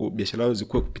biashara zao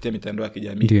zikue kupitia mitandao ya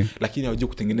kijamii, lakini hawajui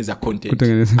kutengeneza content.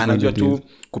 Anajua tu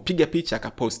kupiga picha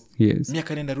akapost.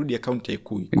 Miaka nenda rudi account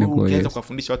haikui. Kwa hiyo ukianza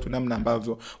kuwafundisha watu namna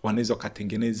ambavyo wanaweza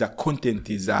kutengeneza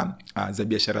content za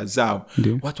biashara zao,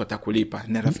 watu watakulipa.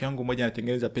 Na rafiki yangu mmoja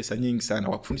anatengeneza pesa nyingi sana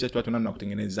kwa kufundisha watu namna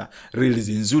kutengeneza reels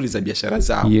nzuri za biashara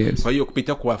zao. Kwa hiyo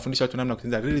kupitia kuwafundisha watu namna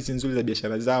kutengeneza reels nzuri za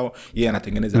biashara zao, yeye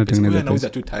anatengeneza pesa. Kwa hiyo anauza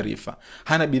tu taarifa.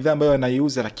 Hana bidhaa ambayo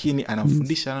anaiuza, lakini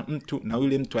anamfundisha mtu na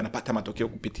yule mtu anapata matokeo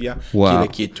kupitia kile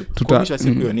kitu. Kwa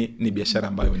siku hiyo ni biashara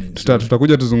ambayo ni nzuri.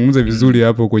 Tutakuja tuzungumze vizuri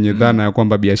hapo kwenye dhana ya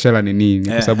kwamba biashara ni nini,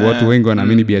 kwa sababu watu wengi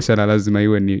wanaamini biashara lazima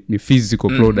iwe ni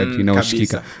physical product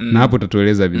inayoshikika. Na hapo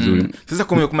tatueleza vizuri. Sasa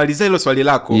kumalizia hilo swali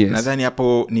lako, nadhani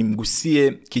hapo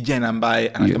nimgusie kijana ambaye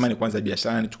anatamani kuanza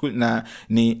biashara, na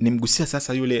nimgusia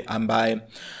sasa yule ambaye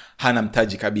hana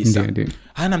mtaji kabisa.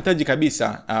 Hana mtaji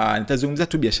kabisa. Nitazungumzia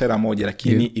tu biashara moja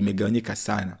lakini imegawanyika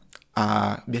sana.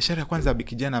 Biashara ya kwanza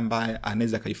kijana ambaye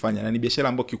anaweza kaifanya, na ni biashara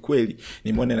ambayo kikweli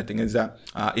nimeona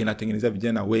inatengeneza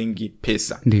vijana wengi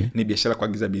pesa. Ni biashara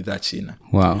kuagiza bidhaa China.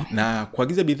 Na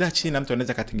kuagiza bidhaa China mtu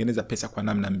anaweza katengeneza pesa kwa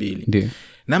namna mbili.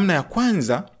 Namna ya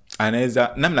kwanza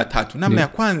namna tatu. Namna ya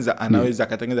kwanza anaweza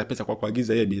katengeneza pesa kwa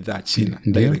kuagiza yeye bidhaa China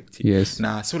direct.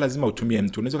 Na sio lazima utumie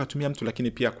mtu. Unaweza kutumia mtu,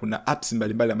 lakini pia kuna apps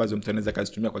mbalimbali ambazo mtu anaweza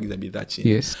kuzitumia kuagiza bidhaa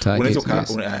China.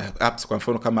 Unaweza apps kwa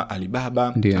mfano kama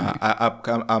Alibaba, app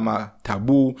kama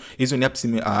Tabu. Hizo ni apps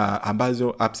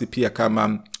ambazo apps pia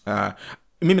kama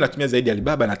mimi natumia zaidi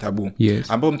Alibaba na Tabu,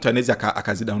 ambao mtu anaweza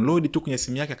akazidownload tu kwenye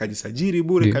simu yake akajisajili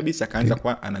bure kabisa akaanza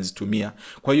kwa anazitumia.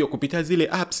 Kwa hiyo kupitia zile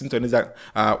apps mtu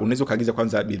unaweza kaagiza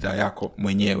kwanza bidhaa yako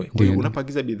mwenyewe. Kwa hiyo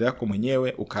unapoagiza bidhaa yako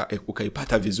mwenyewe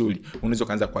ukaipata vizuri, unaweza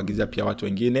kaanza kuagiza pia watu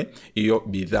wengine hiyo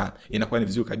bidhaa. Inakuwa ni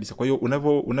vizuri kabisa. Kwa hiyo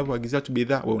unavyoagiza tu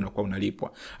bidhaa wewe unakuwa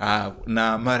unalipwa.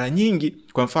 Na mara nyingi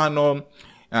kwa mfano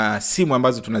simu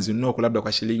ambazo tunazinunua labda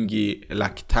kwa shilingi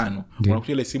 500,000,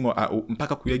 unakuta ile simu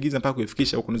mpaka kuiagiza mpaka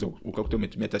kuifikisha huko unaweza ukakuta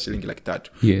umetumia hata shilingi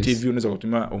 300,000. TV unaweza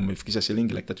kutumia umefikisha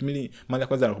shilingi 300,000. Mimi mara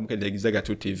kwanza nakumbuka niliagizaga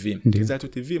tu TV. Niliagiza tu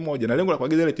TV moja, na lengo la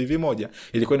kuagiza ile TV moja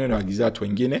ilikuwa ni kuagiza watu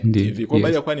wengine TV. Kwa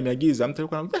baada ya kuwa nimeagiza, mtu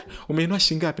alikuwa anambia umeinua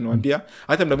shilingi ngapi? Namwambia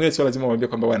hata muda mwingine sio lazima umwambie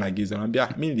kwamba wewe unaagiza. Namwambia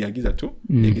mimi niliagiza tu.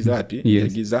 Niliagiza wapi?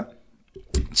 Niliagiza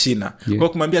China. Kwa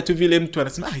kumwambia tu vile mtu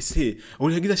anasema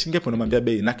uliagiza shilingi ngapi, unamwambia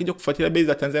bei, na akija kufuatilia bei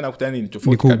za Tanzania nakutana nini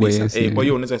tofauti kabisa. Kwa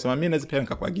hiyo unaweza kusema mimi naweza pia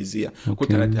nikakuagizia. Kwa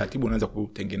taratibu unaanza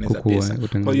kutengeneza pesa.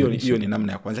 Kwa hiyo hiyo ni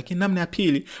namna ya kwanza. Lakini namna ya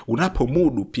pili,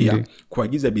 unapomudu pia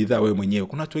kuagiza bidhaa wewe mwenyewe.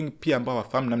 Kuna watu wengi pia ambao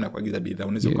wafahamu namna ya kuagiza bidhaa,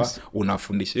 unaweza kwa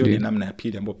unafundisha. Hiyo ni namna ya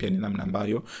pili ambayo pia ni namna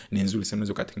ambayo ni nzuri sana,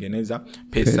 unaweza kutengeneza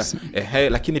pesa.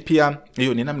 Lakini pia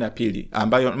hiyo ni namna ya pili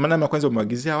ambayo namna ya kwanza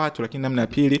umeagizia watu, lakini namna ya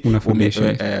pili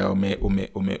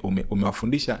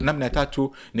umewafundisha. Namna ya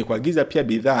tatu ni kuagiza pia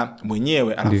bidhaa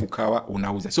mwenyewe alafu kawa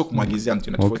unauza, sio kumwagizia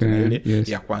mtu. Tofauti na ile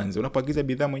ya kwanza. Unapoagiza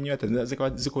bidhaa mwenyewe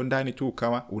ziko ndani tu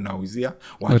ukawa unauzia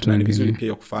watu, na ni vizuri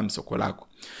pia kufahamu soko lako.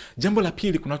 Jambo la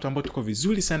pili, kuna watu ambao tuko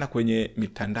vizuri sana kwenye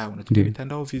mitandao. Unatumia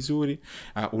mitandao vizuri,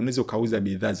 unaweza ukauza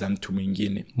bidhaa za mtu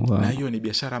mwingine. Na hiyo ni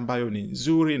biashara ambayo ni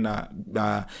nzuri,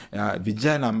 na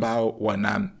vijana ambao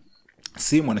wana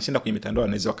simu wanashinda kwenye mitandao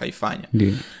wanaweza wakaifanya.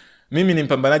 Mimi ni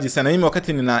mpambanaji sana. Mimi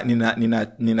wakati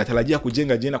ninatarajia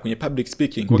kujenga jina kwenye public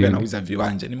speaking, kwa nauza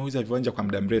viwanja. Nimeuza viwanja kwa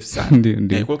muda mrefu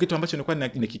sana. Kwa kitu ambacho nilikuwa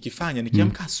nikikifanya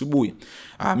nikiamka asubuhi,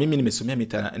 mimi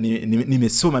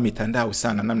nimesoma mitandao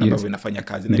sana, namna ambavyo inafanya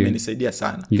kazi, na imenisaidia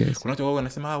sana. Kuna watu wao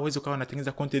wanasema uwezo kawa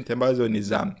unatengeneza content ambazo ni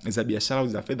za biashara au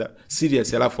za fedha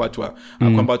serious, alafu watu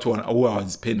kwamba watu huwa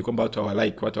hawazipendi, kwamba watu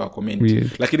hawalike, watu hawacomment.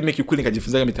 Lakini mimi kikweli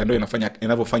nikajifunza mitandao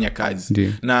inavyofanya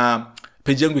kazi. Na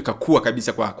page yangu ikakua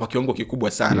kabisa kwa kiwango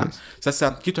kikubwa sana.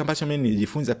 Sasa kitu ambacho mimi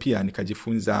nilijifunza pia,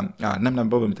 nikajifunza namna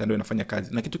ambavyo mitandao inafanya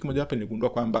kazi. Na kitu kimoja hapo niligundua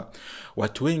kwamba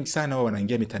watu wengi sana wao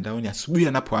wanaingia mitandaoni asubuhi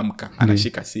anapoamka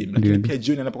anashika simu, lakini pia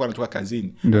jioni anapokuwa anatoka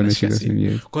kazini anashika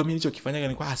simu. Kwa mimi nilichokifanya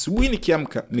ni kwa asubuhi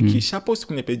nikiamka, nikishapost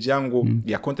kwenye page yangu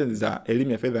ya content za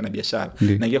elimu ya fedha na biashara,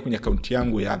 naingia kwenye account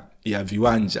yangu ya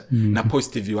viwanja na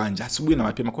post viwanja asubuhi na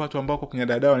mapema, kwa watu ambao wako kwenye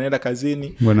dada wanaenda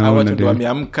kazini au watu ndio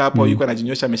wameamka hapo, yuko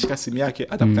anajinyosha ameshika simu yake,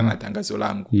 atakutana na tangazo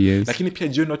langu. Lakini pia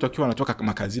jioni watu wakiwa wanatoka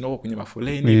makazini au kwenye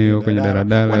mafoleni, kwenye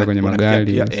daladala, kwenye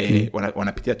magari,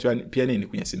 wanapitia pia nini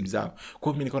kwenye simu zao. Kwa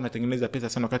hiyo mimi nilikuwa natengeneza pesa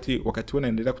sana wakati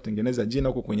naendelea kutengeneza jina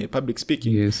huko kwenye public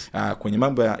speaking, kwenye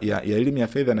mambo ya elimu ya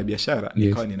fedha na biashara,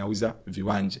 nikawa ninauza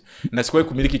viwanja. Na sikuwahi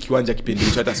kumiliki kiwanja kipindi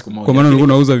hicho hata siku moja. Kwa maana ulikuwa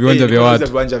unauza viwanja vya watu.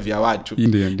 Viwanja vya watu.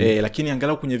 lakini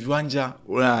angalau kwenye viwanja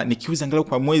nikiuza angalau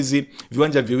kwa mwezi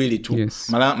viwanja viwili tu.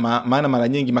 Maana mara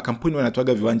nyingi makampuni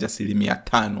wanatoaga viwanja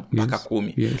 5% mpaka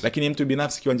 10. Lakini mtu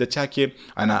binafsi kiwanja chake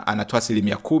anatoa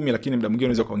 10%, lakini muda mwingine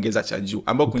unaweza kuongeza cha juu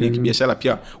ambao kwenye biashara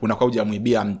pia unakuwa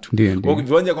hujamuibia mtu. Kwa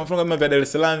viwanja kwa mfano kama vya Dar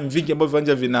es Salaam vingi ambao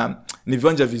viwanja ni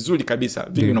viwanja vizuri kabisa.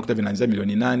 Vingi unakuta vinaanzia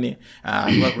milioni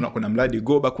 8. Kuna mradi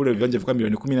Goba kule viwanja vika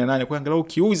milioni 18. Kwa angalau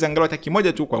ukiuza angalau hata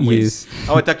kimoja tu kwa mwezi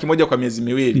au hata kimoja kwa miezi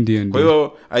miwili. Kwa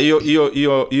hiyo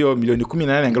hiyo milioni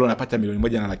 18 angalau unapata milioni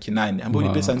 1.8 ambayo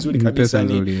ni pesa nzuri kabisa.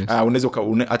 Unaweza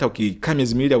hata ukikaa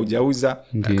miezi miwili hujauza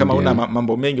kama una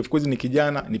mambo mengi, of course ni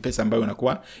kijana, ni pesa ambayo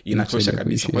inakuwa inatosha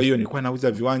kabisa. Kwa hiyo nilikuwa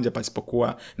nauza viwanja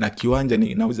pasipokuwa na kiwanja,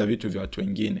 nauza vitu vya watu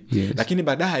wengine. Lakini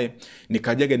baadaye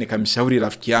nikajaga nikamshauri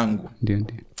rafiki yangu.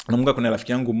 Nakumbuka kuna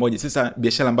rafiki yangu mmoja, sasa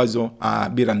biashara ambazo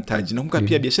bila mtaji. Nakumbuka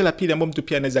pia biashara pili ambayo mtu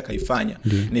pia anaweza kaifanya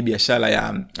ni biashara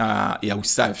ya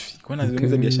usafi. Kwa nini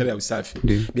nazungumza biashara ya usafi?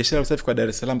 Biashara ya usafi kwa Dar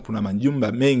es Salaam kuna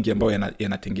majumba mengi ambayo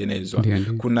yanatengenezwa.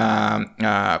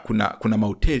 Kuna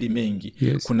mahoteli mengi,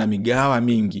 kuna migahawa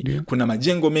mingi, kuna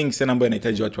majengo mengi sana ambayo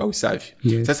yanahitaji watu wa usafi.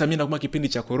 Sasa mimi nakumbuka kipindi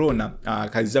cha corona,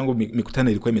 kazi zangu mikutano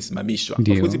ilikuwa imesimamishwa. Kwa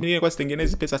sababu mimi nilikuwa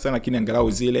sitengenezi pesa sana, lakini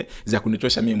angalau zile za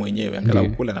kunitosha mimi mwenyewe, angalau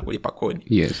kula na kulipa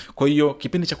kodi. Kwa hiyo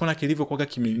kipindi cha corona kilivyokuwa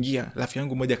kimeingia, rafiki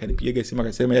yangu mmoja akanipigia simu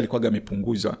akasema yeye alikuwa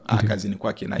amepunguzwa kazini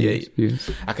kwake na yeye.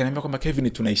 Akaniambia kwamba Kevin,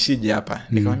 tunaishije hapa?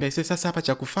 Nikamwambia sasa hapa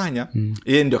cha kufanya,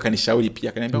 yeye ndio akanishauri pia.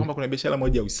 Akaniambia kwamba kuna biashara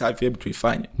moja ya usafi, hebu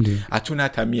tuifanye. Hatuna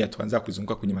hata 100, tuanza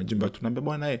kuzunguka kwenye majumba. Tunaambia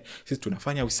bwana sisi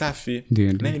tunafanya usafi.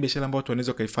 Na ni biashara ambayo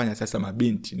tunaweza kaifanya sasa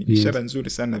mabinti. Ni biashara nzuri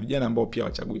sana na vijana ambao pia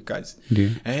wachagui kazi.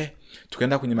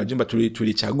 Tukaenda kwenye majumba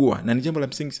tulichagua, na ni jambo la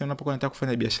msingi sana unapokuwa unataka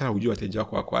kufanya biashara ujue wateja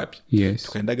wako wako wapi.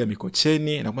 Tukaendaga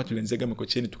Mikocheni, na kama tulianzaga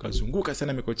Mikocheni tukazunguka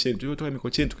sana Mikocheni. Tulitoka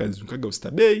Mikocheni tukazungukaga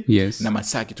Oysterbay na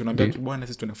Masaki. Tunaambia bwana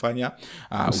sisi tunafanya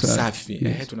usafi.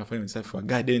 Tunafanya usafi wa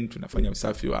garden, tunafanya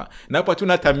usafi wa, na hapo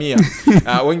hatuna hata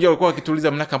 100. Wengi walikuwa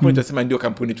wakituuliza mna kampuni, tutasema ndio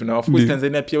kampuni tunawafukuza.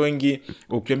 Tanzania pia wengi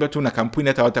ukiambia tu una kampuni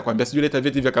hata watakwambia sijui leta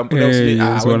vyeti vya kampuni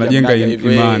au wanajenga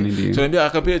imani. Tunaambia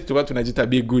kampuni tulikuwa tunajiita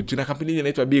Be Good, tuna kampuni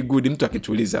inaitwa Be Good, mtu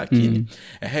akituuliza. Lakini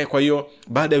kwa hiyo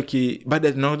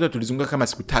baada tunaona tulizunguka kama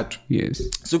siku 3.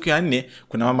 Siku ya 4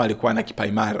 kuna mama alikuwa na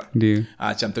kipaimara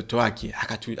cha mtoto wake,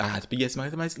 akatupigia simu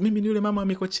akasema mimi ni yule mama wa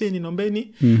Mikocheni,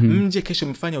 naombeni mje kesho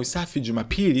mfanye usafi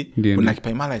Jumapili, kuna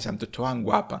kipaimara cha mtoto wangu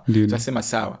hapa. Tukasema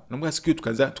sawa. Naomba siku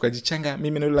tukajichanga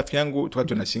mimi na yule rafiki yangu, tukawa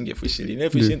tuna shilingi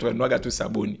 20,000 tukanuaga tu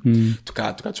sabuni,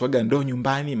 tukachuaga ndoo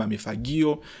nyumbani,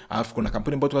 mamifagio, alafu kuna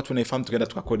kampuni ambayo watu tunaifahamu, tukaenda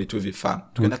tukakodi tu vifaa,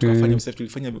 tukaenda tukafanya usafi.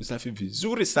 Tulifanya usafi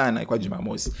vizuri sana kwa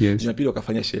Jumamosi. Jumapili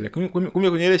wakafanya sherehe. Kumbe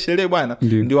kwenye ile sherehe bwana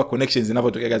ndio wa connections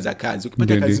zinavyotokea za kazi.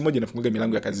 Ukipata kazi moja inafunguka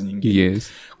milango ya kazi nyingine.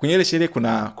 Kwenye ile sherehe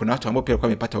kuna watu ambao pia walikuwa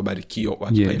wamepata ubarikio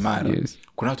wa kipaimara.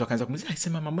 Kuna watu wakaanza kumuuliza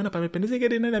sema mama, mbona pamependeza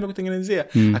gari, nani amekutengenezea?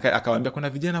 Akawaambia kuna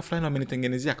vijana fulani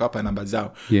wamenitengenezea, akawapa namba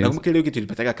zao. Na kumbuka ile wiki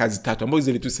tulipata kazi 3 ambazo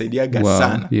zilitusaidiaga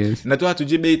sana. Na tu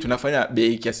hatujui bei, tunafanya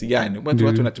bei kiasi gani.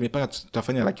 Watu tunatumipanga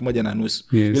tutafanya 1,500,000.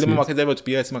 Yule mama akaanza hivyo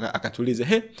tupigia simu akatuuliza,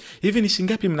 hivi ni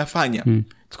shilingi ngapi mnafanya?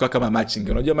 Tukawa kama matching.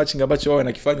 Unajua matching ambacho wao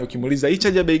wanakifanya, ukimuuliza hii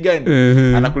chaja bei gani,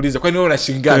 anakuuliza kwani wewe una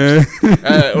shilingi ngapi?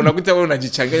 Unakuta wewe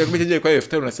unajichanganya, kumbe chaja kwa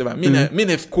 10,000 unasema mimi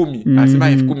 10,000, anasema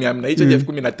 10,000 hamna, hii chaja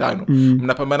 15,000.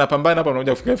 Mnapambana hapa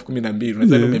unakuja kufika 12,000.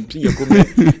 Unaweza umempiga kumbe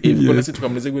hivi. Kuna sisi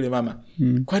tukamuuliza yule mama,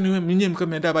 kwani wewe mwenyewe mko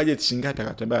mmeandaa budget shilingi ngapi?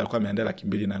 Akatuambia alikuwa ameandaa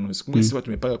 250,000. Kumbe sisi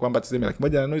tumepanga kwamba tuseme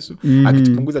 150,000,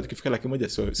 akitupunguza tukifika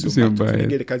 100,000 sio mbaya.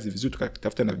 Ile kazi vizuri,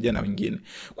 tukatafuta na vijana wengine.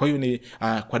 Kwa hiyo ni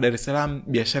kwa Dar es Salaam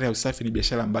biashara ya usafi ni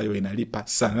biashara ambayo inalipa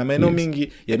sana, na maeneo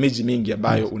mingi ya miji mingi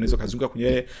ambayo unaweza kuzunguka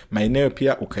kwenye maeneo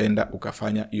pia ukaenda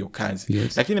ukafanya hiyo kazi.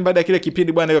 Lakini baada ya kile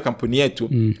kipindi bwana, hiyo kampuni yetu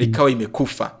ikawa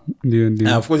imekufa.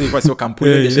 Of course ilikuwa sio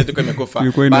kampuni, biashara yetu ikawa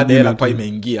imekufa. Baada ya hapo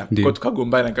imeingia. Kwa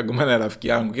nikagombana na rafiki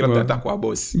yangu, kila mtu anataka kuwa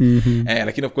boss.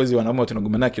 Lakini of course wanaume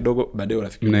tunagombana kidogo, baadaye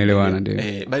rafiki mnaelewana ndio.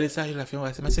 Baadaye sasa yule rafiki yangu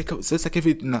akasema sasa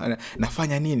Kevin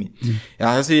nafanya nini?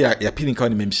 Sasa ya pili nikawa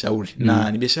nimemshauri,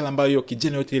 na ni biashara ambayo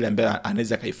kijana yote ile ambaye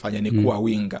anaweza kaifanya ni kuwa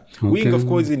winga. Winga of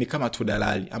course ni kama tu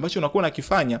dalali, ambacho unakuwa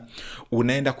unakifanya,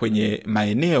 unaenda kwenye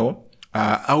maeneo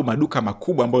au maduka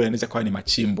makubwa ambayo yanaweza kuwa ni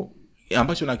machimbo,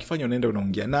 ambacho unakifanya unaenda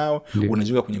unaongea nao,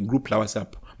 unajiunga kwenye group la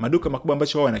WhatsApp. Maduka makubwa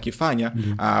ambacho wao wanakifanya,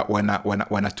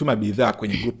 wanatuma bidhaa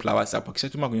kwenye group la WhatsApp.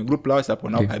 Wakishatuma kwenye group la WhatsApp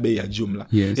wanawapa bei ya jumla.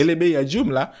 Ile bei ya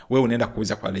jumla wewe unaenda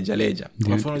kuuza kwa rejareja.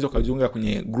 Kwa mfano unaweza kujiunga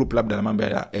kwenye group labda la mambo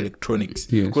ya electronics.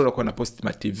 Kwa hiyo na post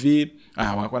ma TV,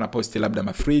 wanakuwa na post labda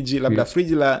mafriji, labda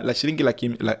friji la shilingi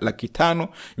 500,000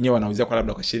 nyewe wanauzia kwa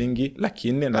labda kwa shilingi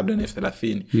 400,000 labda na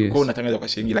 30,000. Kwa hiyo unatangaza kwa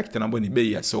shilingi 500,000 ambayo ni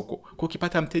bei ya soko. Kwa hiyo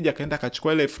ukipata mteja akaenda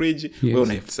akachukua ile friji,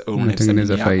 wewe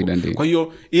unatengeneza faida. Kwa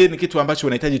hiyo hii ni kitu ambacho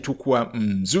unahitaji unahitaji tu kuwa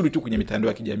mzuri tu kwenye mitandao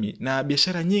ya kijamii. Na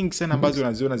biashara nyingi sana ambazo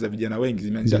unaziona za vijana wengi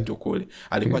zimeanzia tu kule.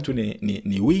 Alikuwa tu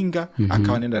ni winga,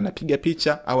 akawa anaenda anapiga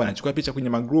picha au anachukua picha kwenye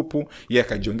magrupu, yeye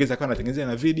akajiongeza akawa anatengeneza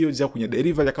na videos, au kwenye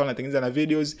delivery akawa anatengeneza na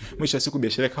videos. Mwisho wa siku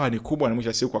biashara ikawa ni kubwa, na mwisho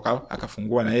wa siku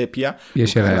akafungua na yeye pia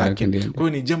biashara yake. Kwa hiyo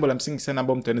ni jambo la msingi sana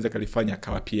ambalo mtu anaweza kalifanya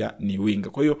akawa pia ni winga.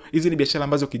 Kwa hiyo hizi ni biashara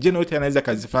ambazo kijana yote anaweza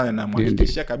kazifanya, na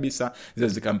mhakikishia kabisa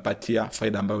zikampatia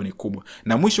faida ambayo ni kubwa.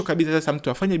 Na mwisho kabisa sasa mtu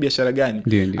afanye biashara gani?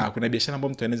 Kuna biashara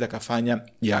ambayo mtu anaweza kafanya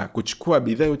ya kuchukua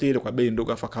bidhaa yote ile kwa bei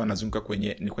ndogo, afa akawa anazunguka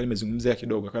kwenye, nilikuwa nimezungumzia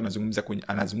kidogo, akawa anazungumza kwenye,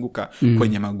 anazunguka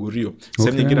kwenye magurio.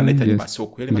 Sehemu nyingine anaita ni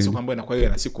masoko. Yale masoko ambayo yanakuwa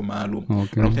yana siku maalum.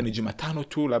 Unakuta ni Jumatano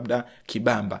tu labda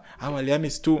Kibamba, au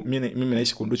Alhamisi tu. Mimi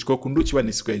naishi Kunduchi, kwa Kunduchi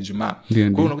ni siku ya Ijumaa. Kwa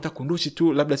hiyo unakuta Kunduchi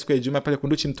tu labda siku ya Ijumaa pale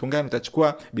Kunduchi Mtongani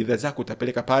utachukua bidhaa zako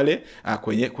utapeleka pale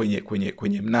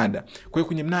kwenye mnada. Kwa hiyo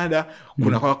kwenye mnada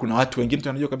kuna watu wengine mtu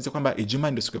anajua kabisa kwamba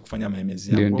Ijumaa ndio siku ya kufanya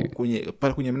maemezi yao.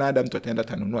 Kwenye mnada mtu ataenda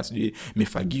tanunua sijui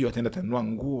mifagio, ataenda tanunua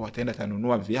nguo, ataenda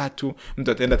tanunua viatu,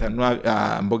 mtu ataenda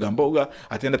tanunua mboga,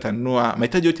 ataenda tanunua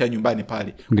mahitaji yote ya nyumbani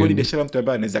pale. Kwa hiyo biashara mtu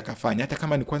ambaye anaweza kafanya hata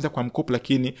kama ni kwanza kwa mkopo,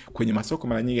 lakini kwenye masoko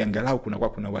mara nyingi angalau kuna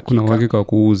uhakika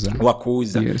wa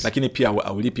kuuza. Lakini pia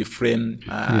aulipi frame,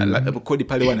 kodi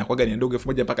pale wanakuaga ni ndogo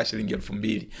 1000 mpaka shilingi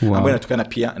 2000, ambayo inatokana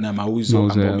pia na mauzo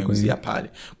ambayo umeuzia pale.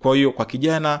 Kwa hiyo kwa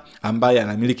kijana ambaye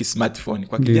anamiliki smartphone,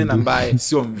 kwa kijana ambaye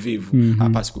sio mvivu,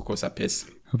 hapaswi kukosa pesa.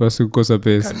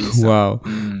 Wow.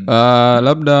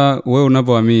 Labda wewe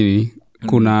unavyoamini,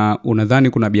 unadhani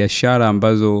kuna biashara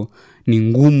ambazo ni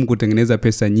ngumu kutengeneza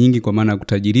pesa nyingi kwa maana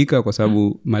kutajirika, kwa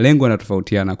sababu malengo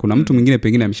yanatofautiana. Kuna mtu mwingine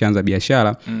pengine ameshaanza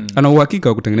biashara, ana uhakika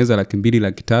wa kutengeneza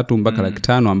 200,000, 300,000 mpaka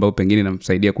 500,000 ambao pengine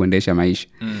inamsaidia kuendesha maisha.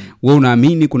 Wewe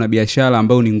unaamini kuna biashara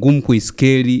ambayo ni ngumu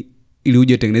kuiskeli ili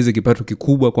uje tengeneze kipato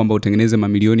kikubwa, kwamba utengeneze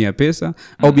mamilioni ya pesa,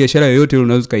 au biashara yoyote ile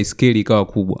unaweza kaiskeli ikawa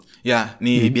kubwa?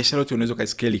 Ni biashara yote unaweza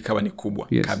kaiskeli ikawa ni kubwa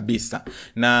kabisa.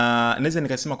 Na naweza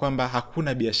nikasema kwamba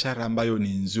hakuna biashara ambayo ni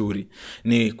nzuri.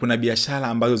 Kuna biashara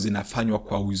ambazo zinafanywa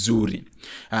kwa uzuri.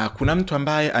 Kuna mtu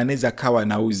ambaye anaweza kawa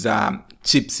anauza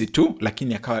chips tu,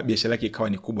 lakini akawa biashara yake ikawa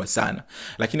ni kubwa sana.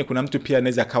 Lakini kuna mtu pia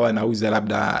anaweza kawa anauza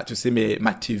labda tuseme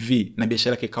ma TV, na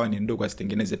biashara yake ikawa ni ndogo,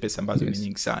 asitengeneze pesa ambazo ni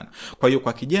nyingi sana. Kwa hiyo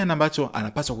kwa kijana ambacho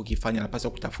anapaswa kukifanya,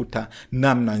 anapaswa kutafuta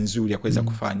namna nzuri ya kuweza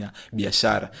kufanya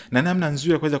biashara. Na namna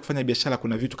nzuri ya kuweza kufanya biashara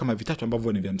kuna vitu kama 3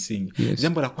 ambavyo ni vya msingi.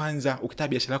 Jambo la kwanza, ukitaka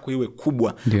biashara yako iwe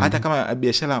kubwa, hata kama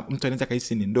biashara mtu anaweza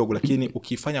kahisi ni ndogo, lakini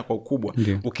ukifanya kwa ukubwa,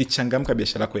 ukichangamka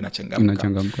biashara yako inachangamka.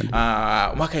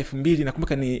 Mwaka 2000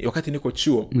 nakumbuka ni wakati niko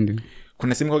chuo,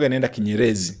 kuna sehemu kwa naenda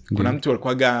Kinyerezi. Kuna mtu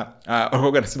alikuwa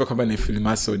anasema kwamba ni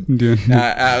Freemason.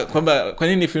 Kwamba kwa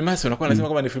nini ni Freemason? Alikuwa anasema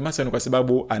kwamba ni Freemason kwa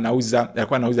sababu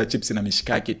alikuwa anauza chips na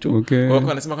mishikaki tu. Kwa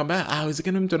hiyo anasema kwamba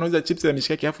haiwezekani mtu anauza chips na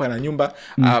mishikaki afu ana nyumba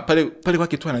pale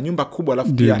kwake tu, ana nyumba kubwa,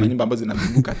 alafu pia ana nyumba ambazo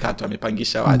zinamzunguka 3,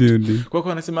 amepangisha watu. Kwa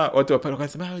hiyo anasema watu pale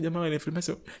wakasema jamaa ni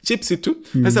Freemason, chips tu.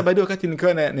 Sasa baadaye wakati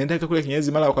nikawa naenda kule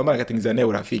Kinyerezi mara kwa mara, akatengeneza naye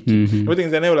urafiki.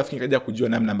 Nikatengeneza naye urafiki, kaja kujua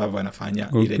namna ambavyo anafanya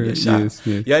ile biashara.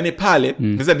 Yani pale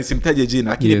sasa nisimtaje jina,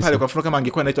 lakini pale kwa mfano kama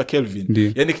angekuwa anaitwa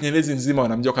Kelvin, yani Kinyerezi nzima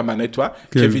wanamjua kama anaitwa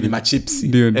Kelvin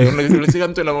Machipsi. Unasikia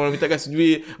mtu anamtaka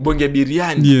sijui bonge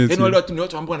biriani. Yani wale watu ni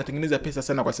watu ambao wanatengeneza pesa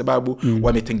sana kwa sababu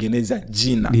wametengeneza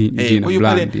jina. Kwa hiyo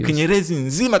pale Kinyerezi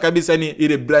nzima kabisa ni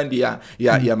ile brand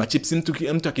ya Machipsi.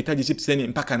 Mtu akitaji chips yani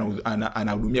mpaka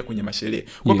anahudumia kwenye masherehe.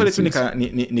 Kwa pale tu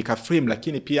nika frame,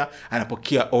 lakini pia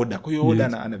anapokea order. Kwa hiyo order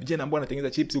ana vijana ambao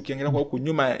wanatengeneza chips. Ukiangalia kwa huko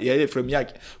nyuma ya ile frame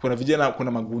yake kuna vijana,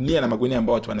 kuna magunia na magunia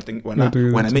ambao watu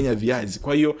wanamenya viazi.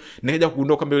 Kwa hiyo nikaja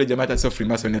kugundua kwamba yule jamaa hata sio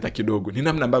Freemason hata kidogo. Ni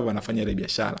namna ambavyo anafanya ile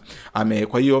biashara.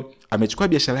 Kwa hiyo amechukua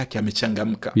biashara yake,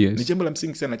 amechangamka. Ni jambo la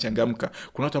msingi sana changamka.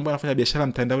 Kuna watu ambao wanafanya biashara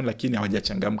mtandaoni lakini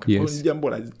hawajachangamka. Kwa hiyo ni jambo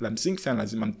la msingi sana,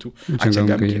 lazima mtu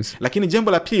achangamke. Lakini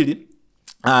jambo la pili,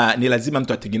 ni lazima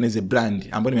mtu atengeneze brand,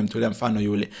 ambayo nimemtolea mfano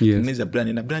yule. Tengeneza brand,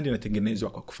 na brand inatengenezwa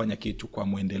kwa kufanya kitu kwa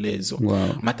muendelezo.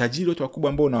 Matajiri wote wakubwa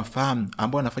ambao unawafahamu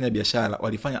ambao wanafanya biashara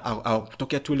walifanya au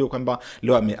kutokea tu leo kwamba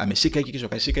leo ameshika hiki, kesho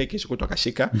akashika hiki, kesho kutoka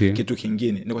akashika kitu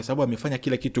kingine. Ni kwa sababu amefanya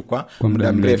kila kitu kwa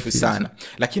muda mrefu sana.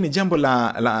 Lakini jambo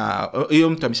la hiyo,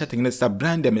 mtu ameshatengeneza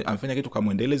brand, amefanya kitu kwa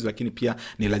muendelezo, lakini pia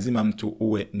ni lazima mtu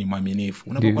uwe ni mwaminifu.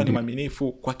 Unapokuwa ni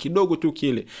mwaminifu kwa kidogo tu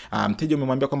kile, mteja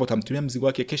umemwambia kwamba utamtumia mzigo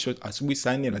wake kesho asubuhi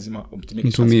lazima umtumie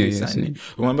kesho asubuhi.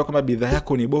 Umwambia kwamba bidhaa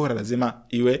yako ni bora, lazima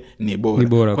iwe ni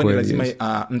bora. Kwa hiyo lazima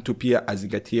mtu pia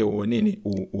azingatie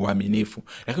uaminifu.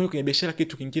 Lakini kwenye biashara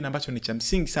kitu kingine ambacho ni cha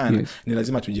msingi sana, ni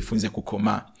lazima tujifunze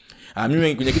kukomaa.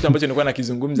 Mimi kwenye kitu ambacho nilikuwa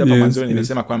nakizungumza hapa mwanzo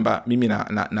nilisema kwamba mimi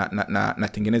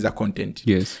natengeneza content.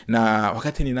 Na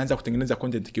wakati ninaanza kutengeneza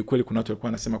content, kiukweli kuna watu walikuwa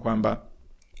wanasema kwamba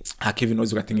Kelvin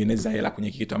unaweza kutengeneza hela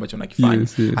kwenye kitu ambacho unakifanya.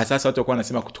 Sasa watu walikuwa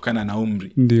wanasema kutokana na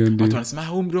umri. Watu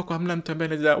wanasema umri wako hamna mtu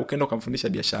ambaye anaweza ukaenda kumfundisha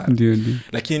biashara.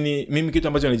 Lakini mimi kitu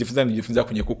ambacho nilijifunza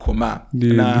kwenye kukomaa.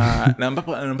 Na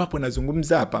ambapo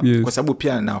nazungumza hapa kwa sababu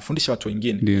pia nawafundisha watu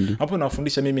wengine. Hapo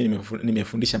nawafundisha mimi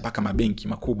nimefundisha mpaka mabenki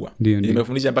makubwa.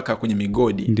 Nimefundisha mpaka kwenye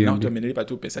migodi na watu wamenilipa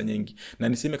tu pesa nyingi. Na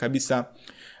niseme kabisa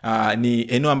ni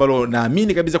eneo ambalo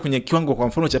naamini kabisa kwenye kiwango kwa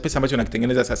mfano cha pesa ambacho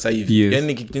nakitengeneza sasa hivi. Yaani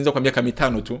nikitengeneza kwa miaka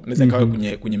 5 tu naweza kawa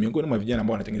kwenye miongoni mwa vijana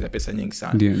ambao wanatengeneza pesa nyingi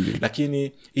sana.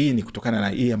 Lakini hii ni kutokana na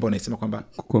hii ambayo naisema kwamba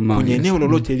kwenye eneo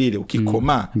lolote lile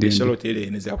ukikomaa biashara lolote ile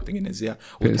inaweza kutengenezea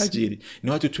utajiri.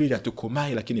 Ni watu tu ile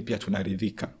hatukomai lakini pia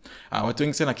tunaridhika. Watu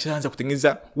wengi sana kishaanza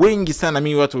kutengeneza wengi sana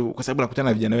mimi watu kwa sababu nakutana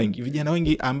na vijana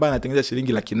wengi ambao anatengeneza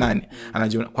shilingi 800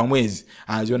 anajiona kwa mwezi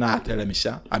anajiona hata ile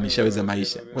ameshaweza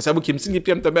maisha. Kwa sababu kimsingi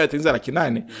pia mtu ambaye anatengeneza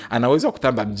 800 anaweza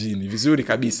kutamba mjini vizuri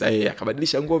kabisa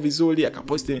akabadilisha nguo vizuri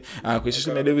akaposti kwa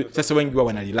social media. Sasa wengi wao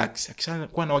wana relax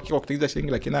akishakuwa na uhakika wa kutengeneza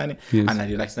shilingi 800 ana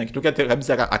relax na kitokea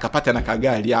kabisa akapata na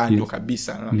kagari ndio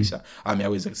kabisa anaonyesha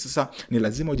ameweza. Sasa ni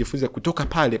lazima ujifunze kutoka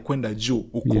pale kwenda juu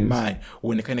ukomae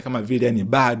uonekane kama vile yani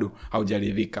bado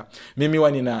haujaridhika. Mimi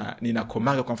huwa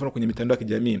ninakomaga kwa mfano kwenye mitandao ya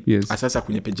kijamii sasa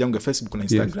kwenye page yangu ya Facebook na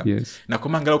Instagram na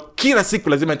komangalau kila siku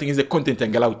lazima nitengeneze content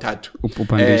angalau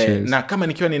 3 na kama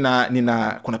nikiwa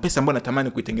kuna pesa ambayo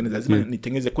natamani kuitengeneza lazima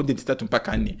nitengeneze content 3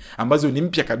 mpaka 4 ambazo ni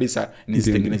mpya kabisa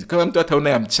nizitengeneze. Kama mtu ataona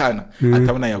ya mchana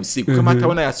ataona ya usiku, kama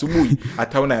ataona ya asubuhi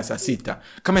ataona ya saa 6,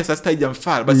 kama ya saa 6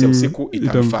 haijamfaa basi ya usiku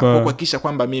itamfaa. Kwa kuhakikisha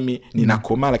kwamba mimi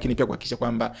ninakoma lakini pia kuhakikisha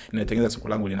kwamba ninatengeneza soko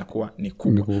langu linakuwa ni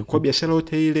kubwa. Kwa biashara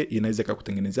yote ile inaweza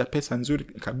kukutengenezea pesa nzuri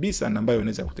kabisa na ambayo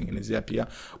inaweza kukutengenezea pia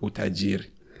utajiri.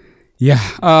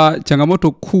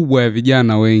 Changamoto kubwa ya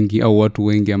vijana wengi au watu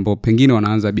wengi ambao pengine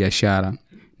wanaanza biashara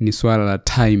ni swala la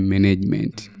time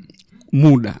management.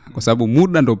 Muda, kwa sababu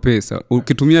muda ndo pesa.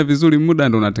 Ukitumia vizuri muda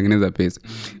ndo unatengeneza pesa.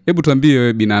 Hebu tuambie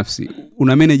wewe binafsi,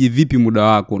 una manage vipi muda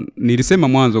wako? Nilisema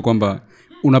mwanzo kwamba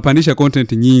unapandisha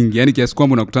content nyingi, yani kiasi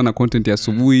kwamba unakutana na content ya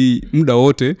asubuhi muda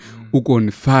wote uko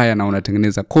on fire na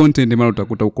unatengeneza content mara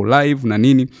utakuta uko live na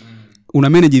nini. Una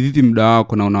manage vipi muda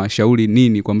wako na unawashauri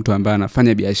nini kwa mtu ambaye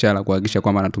anafanya biashara kuhakikisha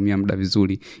kwamba anatumia muda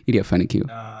vizuri ili afanikiwe?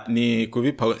 Ni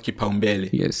kuvipa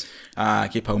kipaumbele.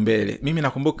 Kipaumbele. Mimi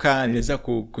nakumbuka niliweza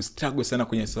kustruggle sana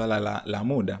kwenye swala la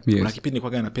muda. Kuna kipindi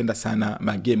nilikuwa napenda sana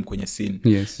magame kwenye simu.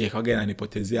 Ilikuwa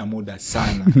inanipotezea muda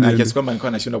sana. Na kiasi kwamba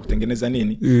nilikuwa nashindwa kutengeneza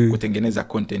nini? Kutengeneza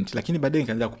content. Lakini baadaye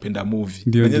nikaanza kupenda movie.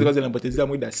 Ndio kwanza inanipotezea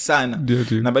muda sana.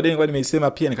 Na baadaye nilikuwa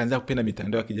nimeisema pia nikaanza kupenda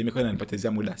mitandao ya kijamii kwa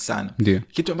inanipotezea muda sana.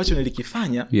 Kitu ambacho nilikifanya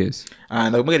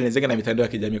na kumbuka nilianza na mitandao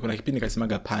ya kijamii. Kuna kipindi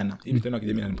nikasemaga hapana. Hii mitandao ya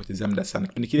kijamii inanipotezea muda sana.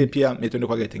 Kipindi kile pia mitandao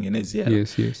kwa Tengeneza.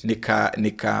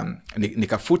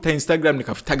 Nikafuta Instagram,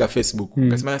 nikafutaga Facebook.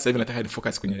 Nikasema sasa hivi nataka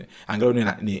nifocus kwenye angalau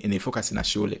ni focus na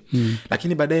shule.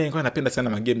 Lakini baadaye nilikuwa napenda sana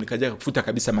magame, nikaja kufuta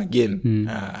kabisa magame.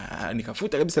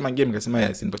 Nikafuta kabisa magame,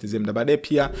 nikasema sinipotezee muda. Baadaye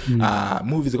pia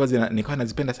movies kwanza nilikuwa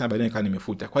nazipenda sana, baadaye nikawa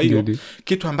nimefuta. Kwa hiyo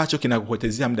kitu ambacho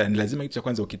kinakupotezea muda ni lazima kitu cha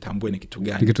kwanza ukitambue ni kitu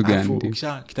gani. Alafu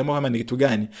ukishakitambua kama ni kitu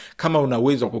gani, kama una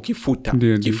uwezo wa kukifuta,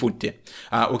 kifute.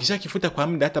 Ukishakifuta kwa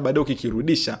muda hata baadaye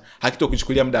ukikirudisha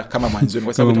hakitokuchukulia muda kama mwanzo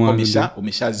kwa sababu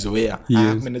umeshazoea.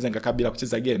 Kumbe naweza nikakaa bila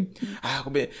kucheza game.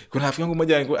 Kumbe kuna rafiki yangu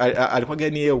mmoja alikuwa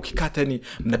gani yeye ukikata ni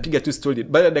mnapiga tu story.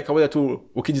 Baada ya dakika moja tu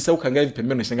ukijisahau kaangalia hivi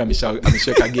pembeni unashangaa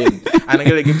ameshaweka game.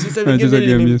 Anaangalia game sasa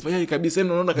game kabisa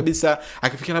unaona kabisa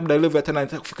akifikia labda level ya 5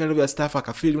 anataka kufika level ya staff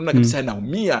akafeel unaona kabisa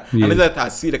anaumia. Anaweza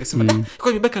taasiri akasema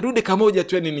kwa vibaka rudi kama moja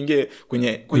tu yani ninge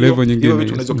kwenye level nyingine. Hiyo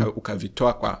vitu unaweza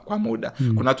ukavitoa kwa muda.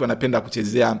 Kuna watu wanapenda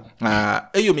kuchezea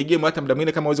hiyo migame hata muda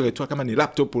mwingine kama uwezo kuitoa kama ni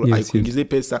laptop haikuingizie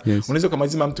pesa. Unaweza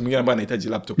kumazima mtu mwingine ambaye anahitaji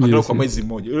laptop kwa mwezi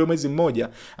mmoja. Ile mwezi mmoja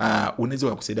unaweza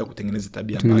kukusaidia kutengeneza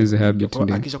tabia ambayo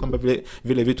hakikisha kwamba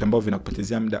vile vitu ambavyo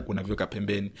vinakupotezea muda unaviweka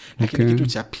pembeni. Lakini kitu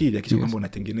cha pili hakikisha kwamba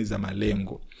unatengeneza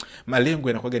malengo. Malengo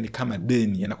yanakuwa ni kama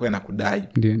deni, yanakuwa yanakudai.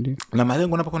 Na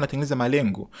malengo unapokuwa unatengeneza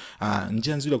malengo,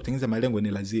 njia nzuri ya kutengeneza malengo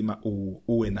ni lazima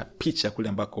uwe na picha kule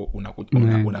ambako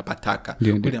unapataka,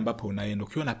 kule ambapo unaenda.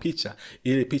 Ukiwa na picha,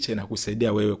 ile picha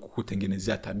inakusaidia wewe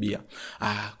kukutengenezea tabia.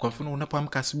 Kwa mfano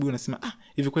unapoamka asubuhi unasema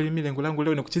hivi kweli mimi lengo langu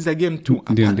leo ni kucheza game tu?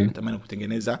 Hapana, natamani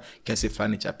kutengeneza kiasi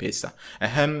fulani cha pesa.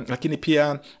 Lakini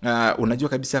pia unajua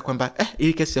kabisa kwamba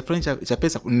hii kiasi fulani cha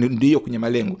pesa ndio kwenye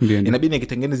malengo. Inabidi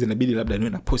nikitengeneze, inabidi labda niwe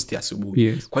na post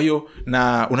asubuhi. Kwa hiyo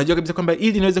na unajua kabisa kwamba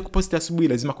ili niweze kupost asubuhi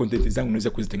lazima content zangu niweze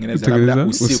kuzitengeneza labda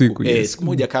usiku siku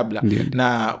moja kabla.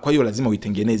 Na kwa hiyo lazima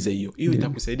uitengeneze utengeneze hiyo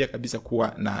itakusaidia kabisa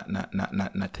kuwa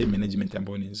na time management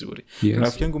ambayo ni nzuri. Yes. Na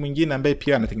rafiki yangu mwingine ambaye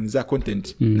pia anatengeneza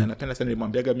content na napenda sana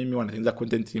nilimwambiaga mimi wanatengeneza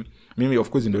content, mimi of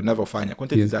course ndio ninavyofanya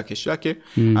content za kesho yake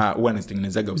huwa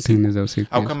nazitengenezaga usiku.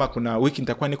 Au kama kuna wiki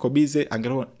nitakuwa niko busy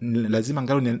angalau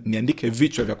lazima niandike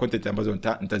vichwa vya content ambazo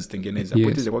nitazitengeneza.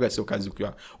 Content zikwaga sio kazi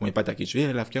ukiwa umepata kichwa.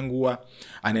 Yeye rafiki yangu huwa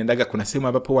anaendaga kuna sehemu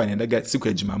ambapo huwa anaendaga siku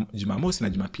ya Jumamosi na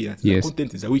Jumapili za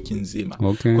content za wiki nzima.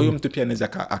 Kwa hiyo mtu pia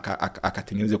anaweza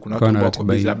akatengeneza. Kuna watu ambao wako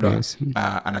busy labda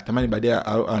anatamani baadaye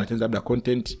anatengeneza labda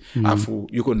content afu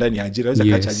yuko ndani ya ajira,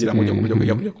 anaweza kaacha ajira moja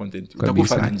kwa moja kwa content.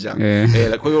 Utakufa na njaa.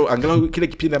 Kwa hiyo angalau kile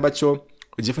kipindi ambacho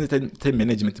ujifunze time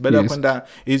management baada ya kwenda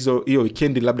hiyo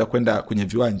weekend labda kwenda kwenye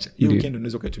viwanja, hiyo weekend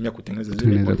unaweza kuitumia kutengeneza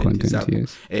zile content zako.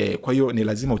 Kwa hiyo ni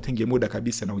lazima utenge muda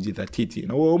kabisa na ujidhatiti,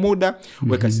 na huo muda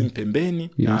weka simu pembeni.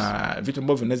 Vitu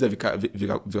ambavyo vinaweza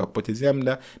vikapotezea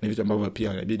muda na vitu ambavyo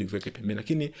pia inabidi uweke pembeni.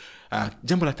 Lakini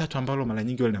jambo la tatu ambalo mara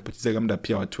nyingi linapotezea muda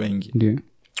pia watu wengi,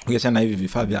 ukiachana hivi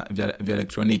vifaa vya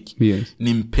elektroniki,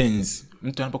 ni mpenzi.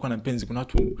 Mtu anapokuwa na mpenzi, kuna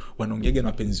watu wanaongeaga na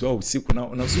wapenzi wao usiku,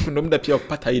 na usiku ndio muda pia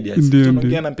kupata ideas. Mtu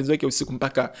anaongea na mpenzi wake usiku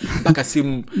mpaka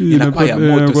simu inakuwa ya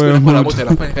moto, siku inakuwa ya moto,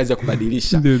 inafanya kazi ya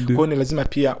kubadilisha. Kwa hiyo ni lazima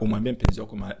pia umwambie mpenzi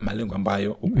wako malengo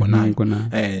ambayo uko nayo.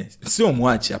 Sio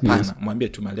muache, hapana, mwambie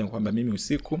tu malengo kwamba mimi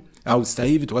usiku au sasa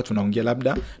hivi tukao tunaongea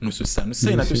labda nusu saa. Nusu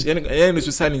saa inatosha. Yani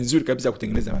nusu saa ni nzuri kabisa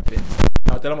kutengeneza mapenzi.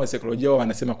 Na wataalamu wa saikolojia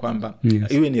wanasema kwamba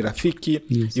iwe ni rafiki,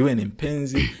 iwe ni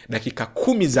mpenzi, dakika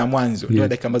 10 za mwanzo ndio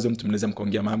dakika ambazo mtu mnaweza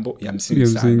mkaongea mambo ya msingi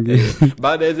sana.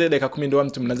 Baada ya zile dakika 10 ndio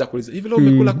mtu mnaanza kuuliza, hivi leo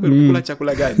umekula kweli? Umekula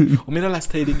chakula gani? Umelala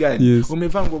style gani?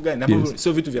 Umevaa nguo gani? Hapo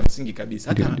sio vitu vya msingi kabisa.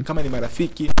 Hata kama ni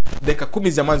marafiki, dakika 10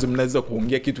 za mwanzo mnaweza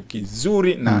kuongea kitu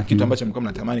kizuri na kitu ambacho mko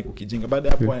mnatamani kukijenga. Baada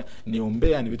ya hapo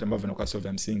niombea, ni vitu ambavyo vinakuwa sio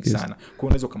vya msingi sana. Kwa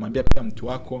unaweza kumwambia pia mtu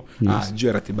wako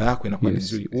jua ratiba yako inakuwa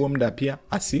vizuri. Huo muda pia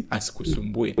asikusumbue.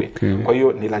 Kwa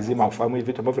hiyo ni lazima ufahamu hivi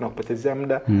vitu ambavyo vinakupotezea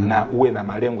muda na uwe na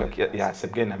malengo ya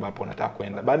sehemu ambapo unataka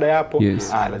kwenda. Baada ya hapo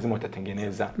lazima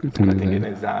utatengeneza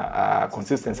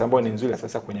consistency ambayo ni nzuri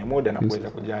sasa kwenye muda na kuweza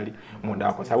kujali muda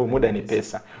wako, sababu muda ni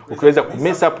pesa. Ukiweza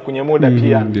kumess up kwenye muda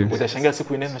pia utashangaa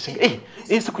siku inaenda, unashangaa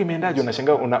hii siku imeendaje,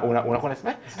 unashangaa unakuwa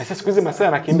unasema sasa siku hizi masaa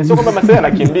yanakimbia. Sio kwamba masaa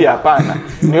yanakimbia, hapana,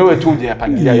 ni wewe tu uje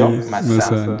yapangilia hiyo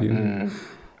masaa.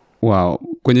 Wow,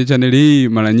 kwenye channel hii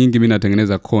mara nyingi mimi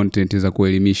natengeneza content za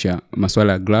kuelimisha,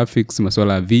 masuala ya graphics,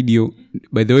 masuala ya video.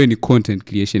 By the way ni content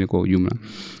creation kwa ujumla.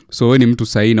 So wewe ni mtu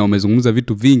sahihi na umezungumza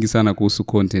vitu vingi sana kuhusu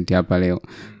content hapa leo.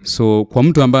 So kwa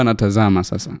mtu ambaye anatazama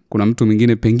sasa, kuna mtu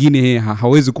mwingine pengine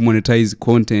hawezi kumonetize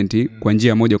content kwa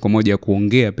njia moja kwa moja ya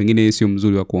kuongea, pengine yeye sio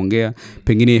mzuri wa kuongea,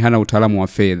 pengine hana utaalamu wa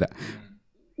fedha.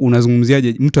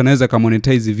 Unazungumziaje mtu anaweza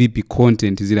kumonetize vipi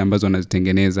content zile ambazo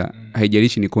anazitengeneza,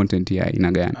 haijalishi ni content ya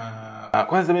aina gani?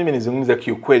 Kwanza mimi nizungumza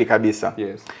kiukweli kabisa.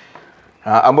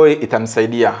 Ambayo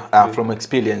itamsaidia from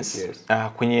experience.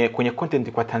 Kwenye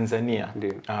content kwa Tanzania,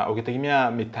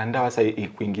 ukitegemea mitandao sasa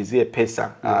ikuingizie pesa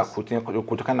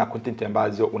kutokana na content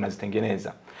ambazo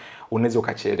unazitengeneza, unaweza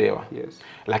ukachelewa.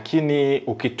 Lakini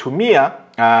ukitumia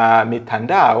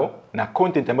mitandao na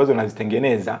content ambazo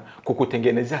unazitengeneza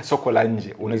kukutengenezea soko la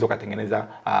nje, unaweza kutengeneza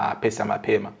pesa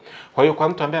mapema. Kwa hiyo kwa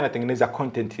mtu ambaye anatengeneza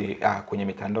content kwenye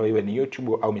mitandao, iwe ni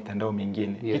YouTube au mitandao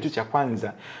mingine, kitu cha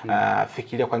kwanza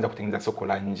fikiria kwanza kutengeneza soko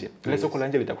la nje. Ile soko la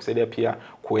nje litakusaidia pia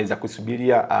kuweza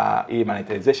kusubiria hii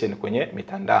monetization kwenye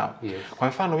mitandao. Kwa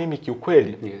mfano mimi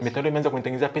kiukweli mitandao imeanza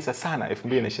kunitengenezea pesa sana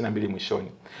 2022 mwishoni.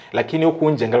 Lakini huku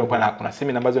nje angalau kuna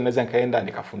seminar ambazo naweza nikaenda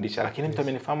nikafundisha, lakini mtu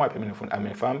amenifahamu wapi?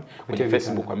 Amenifahamu kwenye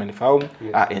Facebook, amenifahamu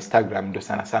Instagram, ndio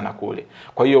sana kule.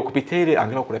 Kwa hiyo kupitia ile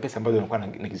angalau kuna pesa ambazo nilikuwa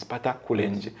nikizipata kule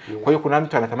nje. Kwa hiyo kuna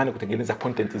mtu anatamani kutengeneza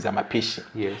content za mapishi.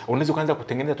 Unaweza kuanza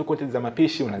kutengeneza tu content za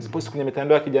mapishi, unazipost kwenye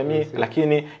mitandao ya kijamii,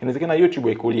 lakini inawezekana YouTube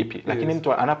haikulipi. Lakini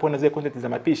mtu anapoona zile content za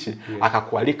mapishi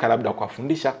akakualika labda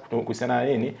kuwafundisha kuhusiana na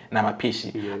nini na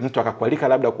mapishi. Mtu akakualika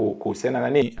labda kuhusiana na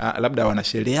nini, labda wana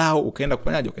sherehe yao, ukaenda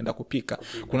kufanyaje, ukaenda kupika.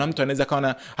 Kuna mtu anaweza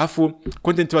kaona afu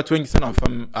content, watu wengi sana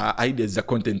wafahamu ideas za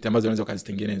content ambazo unaweza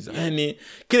kuzitengeneza. Yaani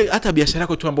kile hata biashara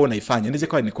yako tu ambayo unaifanya inaweza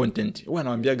kuwa ni content. Huwa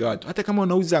anawaambiaga watu hata kama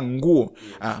unauza nguo,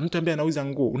 mtu ambaye anauza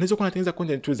nguo unaweza kuwa unatengeneza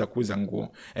content tu za kuuza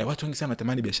nguo. Watu wengi sana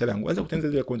wanatamani biashara ya nguo, anza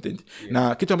kutengeneza zile content.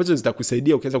 Na kitu ambacho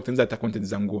zitakusaidia ukianza kutengeneza hata content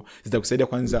za nguo, zitakusaidia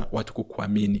kwanza watu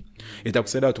kukuamini,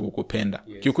 itakusaidia watu kukupenda.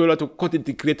 Kiukweli watu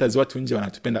content creators watu nje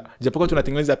wanatupenda, japokuwa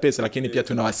tunatengeneza pesa lakini pia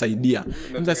tunawasaidia.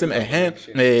 Mtu anasema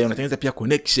unatengeneza pia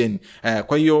connection.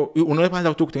 Kwa hiyo unaweza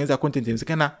kwanza tu kutengeneza content,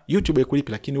 inawezekana YouTube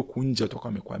haikulipi lakini huku nje utakuwa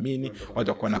umekuamini. wanakuamini,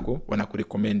 watu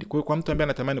wanakurecommend. Kwa hiyo kwa mtu ambaye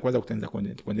anatamani kuanza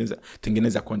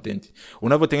kutengeneza content,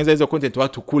 unavyotengeneza hizo content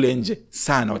watu kule nje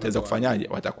sana wataweza kufanyaje,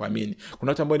 watakuamini.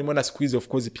 Kuna watu ambao nimeona siku hizi of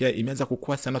course pia imeanza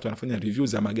kukua sana, watu wanafanya reviews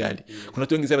za magari. Kuna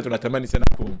watu wengi sana tunatamani sana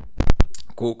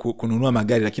kununua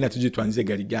magari, lakini hatujui tuanzie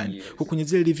gari gani. Huko kwenye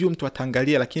zile review mtu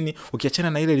ataangalia, lakini ukiachana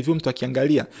na ile review mtu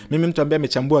akiangalia, mimi mtu ambaye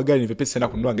amechambua gari ni vipesi sana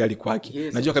kununua gari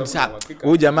kwake. Najua kabisa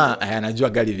huyu jamaa anajua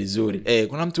gari vizuri.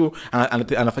 Kuna mtu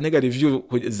anafanyaga review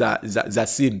za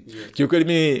simu.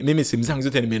 Kiukweli mimi simu zangu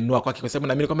zote nimenunua kwake, kwa sababu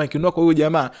naamini kama nikinunua kwa huyu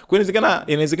jamaa, kwa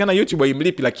inawezekana YouTube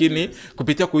haimlipi, lakini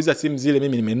kupitia kuuza simu zile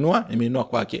mimi nimenunua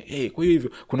kwake. Kwa hiyo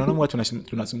kuna namna watu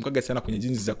tunasumbukaga sana kwenye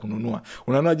jinsi za kununua.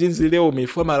 Unanunua jinsi leo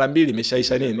umeifua mara 2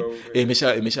 imeshaisha nini,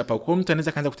 imeshapa. Kwa mtu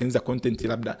anaweza kaanza kutengeneza content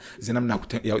labda namna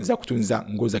za kutunza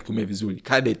nguo za kiume vizuri,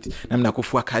 cadet, namna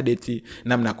kufua cadet,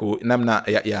 namna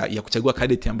ya kuchagua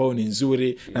cadet ambayo ni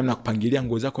nzuri, namna kupangilia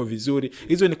nguo zako vizuri.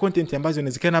 Hizo ni content ambazo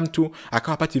inawezekana mtu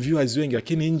akawapati viewers wengi,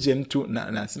 lakini nje mtu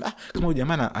nasema kama huyu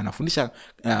jamaa anafundisha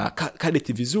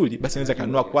cadet vizuri, basi naweza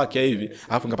kanunua kwake hivi,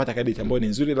 alafu ngapata cadet ambayo ni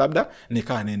nzuri, labda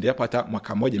nikawa naendelea hata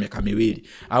mwaka mmoja, miaka 2,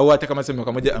 au hata kama sema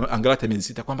mwaka mmoja angalau hata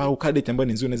miezi 6, kwamba cadet ambayo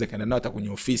ni nzuri naweza kaenda nao hata kwenye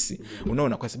ofisi.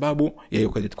 Unaona, kwa sababu ya hiyo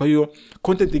content. Kwa hiyo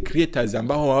content creators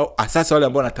ambao sasa wale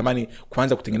ambao wanatamani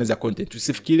kuanza kutengeneza content,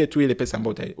 usifikirie tu ile pesa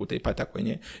ambayo utaipata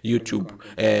kwenye YouTube.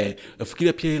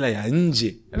 Fikiria pia ile ya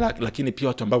nje, lakini pia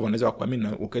watu ambao wanaweza kuamini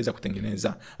na ukaweza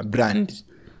kutengeneza brand.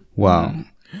 Wow.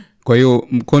 Kwa hiyo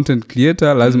content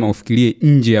creator lazima ufikirie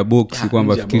nje ya box,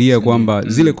 kwamba fikiria kwamba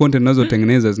zile content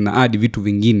unazotengeneza zina add vitu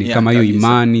vingine, kama hiyo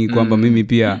imani, kwamba mimi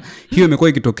pia hiyo imekuwa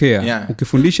ikitokea.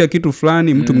 Ukifundisha kitu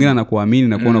fulani, mtu mwingine anakuamini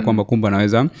na kuona kwamba kumbe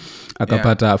anaweza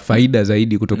akapata faida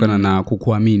zaidi kutokana na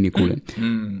kukuamini kule.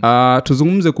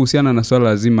 Tuzungumze kuhusiana na swala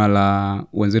lazima la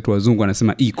wenzetu wazungu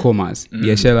anasema e-commerce,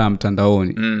 biashara ya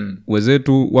mtandaoni.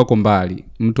 Wenzetu wako mbali.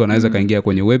 Mtu anaweza kaingia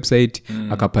kwenye website,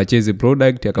 akapurchase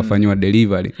product, akafanywa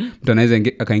delivery. Mtu anaweza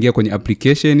akaingia kwenye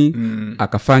application,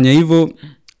 akafanya hivyo.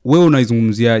 Wewe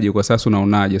unaizungumziaje kwa sasa,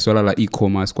 unaonaje swala la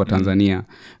e-commerce kwa Tanzania?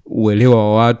 Uelewa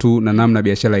wa watu na namna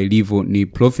biashara ilivyo, ni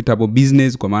profitable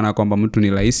business kwa maana kwamba mtu ni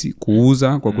rahisi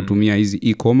kuuza kwa kutumia hizi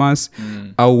e-commerce,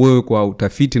 au wewe kwa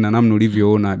utafiti na namna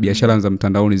ulivyoona biashara za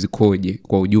mtandaoni zikoje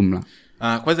kwa ujumla?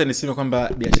 Kwanza niseme kwamba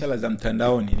biashara za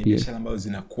mtandaoni ni biashara ambazo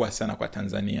zinakuwa sana kwa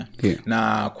Tanzania.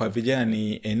 Na kwa vijana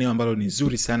ni eneo ambalo ni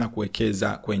zuri sana kuwekeza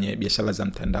kwenye biashara za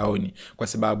mtandaoni, kwa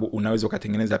sababu unaweza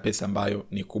ukatengeneza pesa ambayo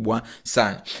ni kubwa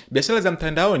sana. Biashara za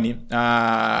mtandaoni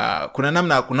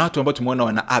kuna watu ambao tumeona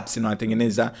wana apps na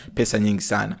wanatengeneza pesa nyingi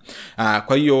sana.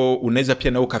 Kwa hiyo unaweza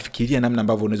pia na ukafikiria namna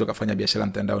ambavyo unaweza kufanya biashara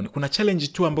mtandaoni. Kuna challenge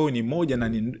tu ambayo ni moja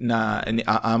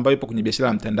ambayo ipo kwenye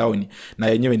biashara mtandaoni, na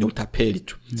yenyewe ni utapeli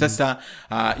tu. Sasa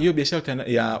hiyo biashara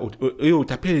hiyo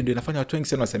utapeli ndio inafanya watu wengi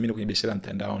sana wasamini kwenye biashara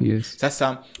mtandaoni.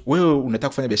 Sasa wewe unataka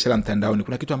kufanya biashara mtandaoni,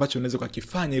 kuna kitu ambacho unaweza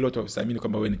kukifanya ili watu wasamini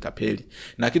kwamba wewe ni tapeli.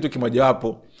 Na kitu kimoja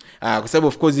wapo, kwa sababu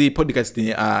of course hii podcast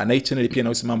na hii channel pia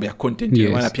inahusu mambo ya content,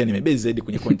 maana pia nimebase zaidi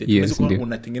kwenye content. Unaweza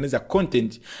unatengeneza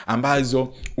content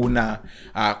ambazo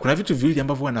kuna vitu viwili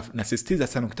ambavyo nasisitiza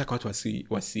sana ukitaka watu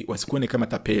wasikuone kama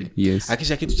tapeli.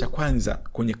 Hakisha kitu cha kwanza,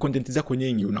 kwenye content zako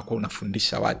nyingi unakuwa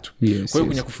unafundisha watu. Kwa hiyo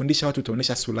kwenye kufundisha watu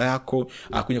utaonesha sura yako.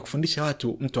 Kwenye kufundisha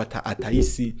watu mtu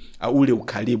atahisi ule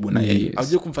ukaribu na yeye.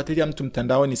 Hauje kumfuatilia mtu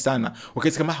mtandaoni sana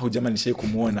ukahisi kama jamani nishaye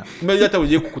kumuona, mbona hata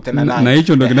uje kukutana naye. Na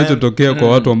hicho ndio kinachotokea kwa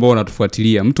watu ambao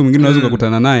wanatufuatilia. Mtu mwingine unaweza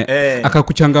kukutana naye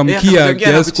akakuchangamkia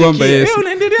kiasi kwamba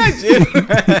unaendeleaje.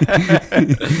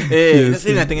 Sasa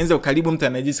ile inatengeneza ukaribu, mtu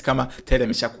anajisi kama tayari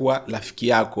ameshakuwa rafiki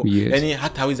yako. Yaani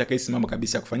hata hawezi kaisi mambo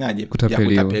kabisa kufanyaje ya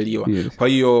kutapeliwa. Kwa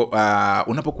hiyo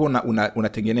unapokuwa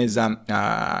unatengeneza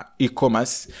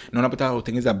e-commerce na unapotaka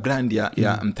kutengeneza brand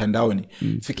ya mtandaoni,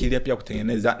 fikiria pia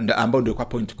kutengeneza, ambao ndio kwa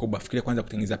point kubwa, fikiria kwanza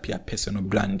kutengeneza pia personal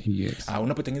brand.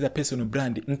 Unapotengeneza personal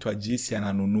brand, mtu ajisi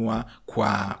ananunua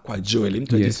kwa Joel,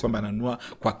 mtu ajisi kwamba ananunua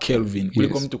kwa Kelvin,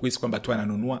 kuliko mtu kuhisi kwamba tu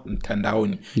ananunua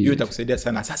mtandaoni. Hiyo itakusaidia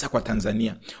sana. Sasa kwa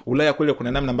Tanzania, Ulaya kule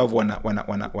kuna namna ambavyo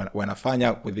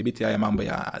wanafanya kudhibiti haya mambo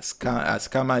ya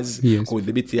scammers,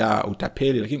 kudhibiti ya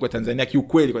utapeli, lakini kwa Tanzania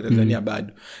kiukweli, kwa Tanzania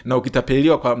bado. Na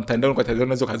ukitapeliwa kwa mtandaoni kwa Tanzania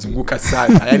unaweza kuzunguka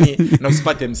sana, yani na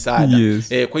usipate msaada.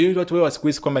 Kwa hiyo watu wewe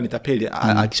wasikuhisi kwamba nitapeli,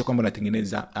 hakikisha kwamba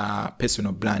unatengeneza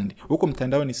personal brand. Huko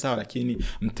mtandaoni sawa, lakini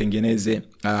mtengeneze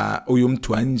huyu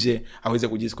mtu wa nje aweze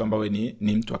kujisikia kwamba wewe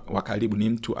ni mtu wa karibu, ni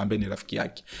mtu ambaye ni rafiki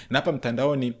yake. Na hapa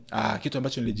mtandaoni kitu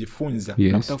ambacho nilijifunza,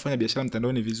 na kutaka kufanya biashara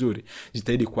mtandaoni vizuri,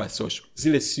 jitahidi kuwa social.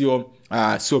 Zile sio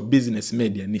business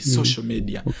media, ni social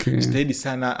media. Jitahidi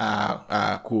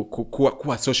sana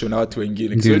kuwa social na watu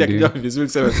wengine. Kiswahili kijua vizuri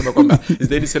sana nasema kwamba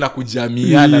jitahidi sana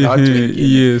kujamiana na watu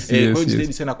wengine. Kwa hiyo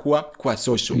jitahidi sana kuwa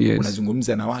social.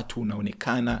 Unazungumza na watu,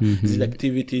 unaonekana, zile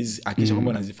activities hakikisha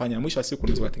kwamba unazifanya. Mwisho wa siku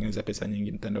unaweza kutengeneza pesa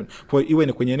nyingi mtandaoni. Kwa hiyo iwe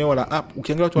ni kwenye eneo la app.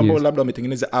 Ukiangalia watu ambao labda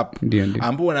wametengeneza app,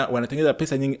 ambao wanatengeneza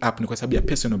pesa nyingi app, ni kwa sababu ya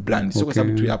personal brand, sio kwa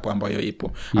sababu tu hapo ambayo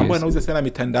ipo. Ambao anauza sana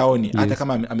mitandaoni, hata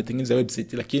kama ametengeneza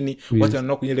website, lakini watu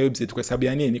wananunua kwenye ile website kwa sababu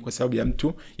ya nini? Kwa sababu ya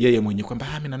mtu yeye mwenyewe, kwamba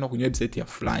mimi nanunua kwenye website ya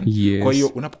fulani. Kwa hiyo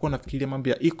unapokuwa unafikiria mambo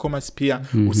ya e-commerce pia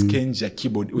uskenja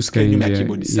keyboard, uskenja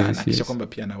keyboard sana. Kisha kwamba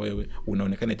pia na wewe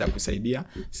unaonekana itakusaidia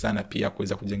sana pia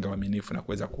kuweza kujenga uaminifu na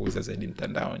kuweza kuuza zaidi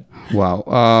mtandaoni.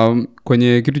 Wow.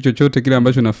 Kwenye kitu chochote kile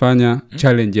ambacho unafanya,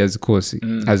 challenge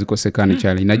hazikosekani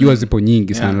challenge. Najua zipo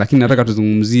nyingi sana, lakini nataka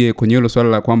tuzungumzie kwenye hilo swala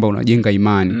la kwamba unajenga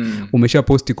imani. Umesha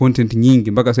post content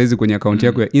nyingi mpaka saizi kwenye account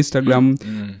yako ya Instagram.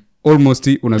 Almost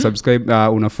una subscribe,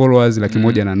 una followers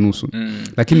 1.5.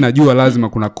 Lakini najua lazima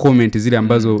kuna comment zile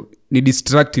ambazo ni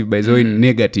destructive, by the way,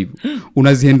 negative.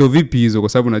 Unazihandle vipi hizo? Kwa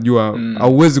sababu najua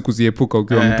hauwezi kuziepuka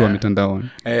ukiwa mtu wa mitandaoni.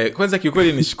 Kwanza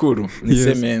kiukweli nishukuru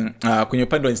niseme kwenye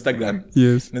upande wa Instagram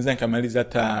naweza nikamaliza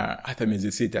hata miezi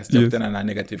 6 sijakutana na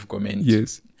negative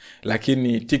comment.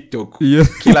 Lakini TikTok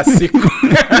kila siku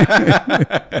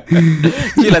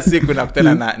kila siku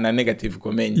nakutana na negative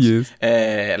comment.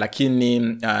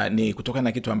 Lakini ni kutokana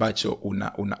na kitu ambacho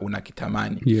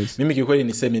unakitamani. Mimi kiukweli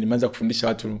niseme nimeanza kufundisha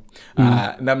watu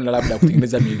namna labda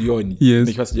kutengeneza milioni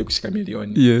nikiwa sije kushika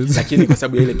milioni. Lakini kwa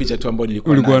sababu ya ile picha tu ambayo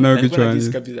nilikuwa nayo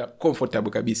kichwani,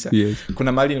 comfortable kabisa.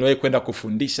 Kuna mahali niliwahi kwenda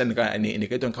kufundisha,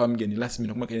 nikaitwa nikawa mgeni rasmi,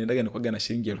 nakumbuka nilienda nikaga na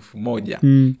shilingi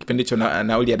 1000. Kipindi hicho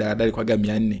nauli ya daladala kwa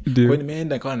 400. Kwa hiyo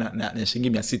nimeenda nikawa na shilingi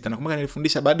 600. Nakumbuka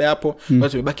nilifundisha, baada ya hapo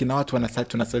watu wamebaki na watu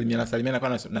tunasalimiana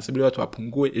kwa nasubiri watu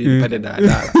wapungue ili nipande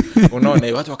daladala.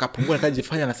 Unaona watu wakapungua,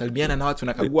 nikajifanya nasalimiana na watu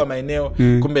nakagua maeneo,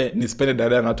 kumbe nisipende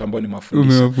daladala na watu ambao ni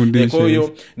mafundisha. Kwa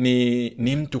hiyo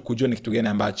ni mtu kujua ni kitu gani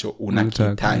ambacho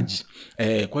unakihitaji.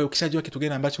 Kwa hiyo ukishajua kitu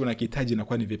gani ambacho unakihitaji,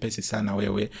 inakuwa ni vipesi sana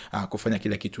wewe kufanya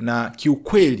kila kitu. Na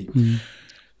kiukweli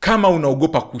kama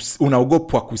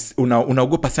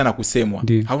unaogopa sana kusemwa,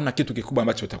 hauna kitu kikubwa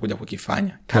ambacho utakuja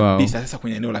kukifanya kabisa. Sasa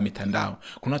kwenye eneo la mitandao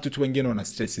kuna watu tu wengine wana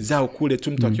stress zao kule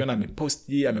tu. Mtu akiona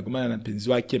ameposti amegomana na mpenzi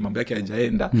wake, mambo yake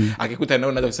hayajaenda, akikuta nao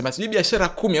anaweza kusema sijui biashara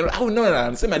 10 au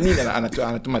anasema nini,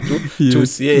 anatuma tu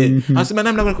yeye anasema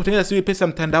namna ya kutengeneza sijui pesa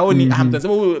mtandaoni.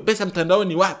 Mtazamo huyu pesa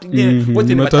mtaoni wapi? Wote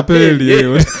ni matapeli.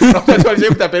 Watu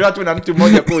walishautapeli watu na mtu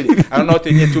mmoja kule, anaona wote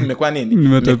wenyewe tu mmekuwa nini,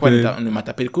 mmekuwa ni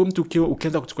matapeli. Kwa mtu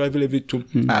ukianza kuchukua vile vitu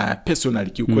personal,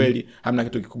 kiukweli hamna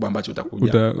kitu kikubwa ambacho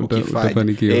utakuja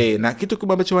ukifanya. Na kitu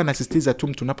kikubwa ambacho wanasisitiza tu,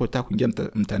 mtu unapotaka kuingia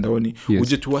mtandaoni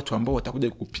uje tu watu ambao watakuja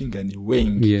kukupinga ni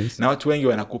wengi. Na watu wengi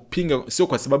wanakupinga sio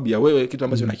kwa sababu ya wewe kitu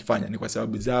ambacho unakifanya, ni kwa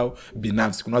sababu zao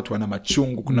binafsi. Kuna watu wana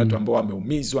machungu, kuna watu ambao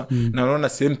wameumizwa, na wanaona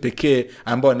sehemu pekee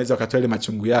ambao wanaweza wakatoa ile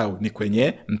machungu yao ni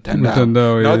kwenye mtandao.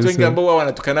 Na watu wengi ambao wao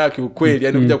wanatukana kiukweli,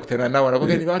 yani kuja kukutana nao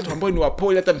wanakuwa ni watu ambao ni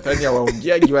wapole, hata mtaani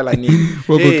hawaongeaji wala nini.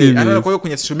 Anaona kwa hiyo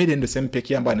kwenye social media ndio sehemu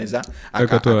pekee ambayo anaweza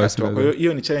akatoa. Kwa hiyo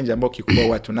hiyo ni challenge ambayo kikubwa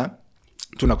watu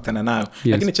tunakutana nayo.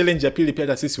 Lakini challenge ya pili pia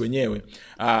hata sisi wenyewe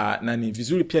na ni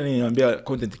vizuri pia niwaambia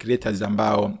content creators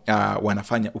ambao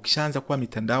wanafanya, ukishaanza kuwa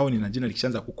mitandaoni na jina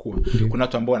likishaanza kukua, kuna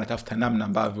watu ambao wanatafuta namna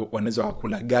ambavyo wanaweza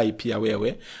wakulagai pia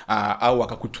wewe au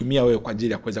wakakutumia wewe kwa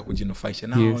ajili ya kuweza kujinufaisha.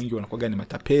 Na wengi wanakuwa ni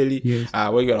matapeli,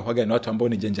 wengi wanakuwa ni watu ambao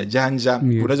ni janja.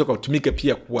 Unaweza kutumika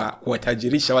pia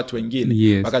kuwatajirisha watu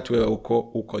wengine wakati wewe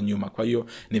uko nyuma. Kwa hiyo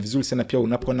ni vizuri sana pia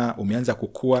unapoona umeanza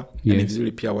kukua, ni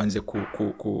vizuri pia uanze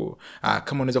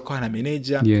kama unaweza kuwa na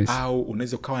manager au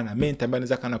unaweza kuwa na mentor ambaye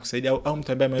anaweza kana kusaidia au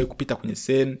mtu ambaye amewahi kupita kwenye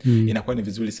sehemu, inakuwa ni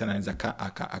vizuri sana anaweza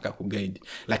akakuguide.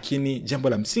 Lakini jambo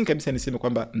la msingi kabisa niseme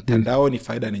kwamba mtandao ni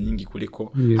faida ni nyingi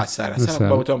kuliko hasara. Sana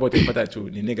kwa watu ambao utapata tu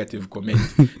ni negative comment.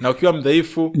 Na ukiwa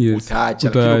mdhaifu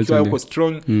utaacha, lakini ukiwa uko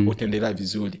strong utaendelea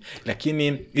vizuri.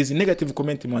 Lakini hizi negative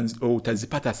comment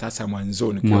utazipata sasa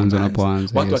mwanzoni kwa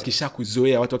watu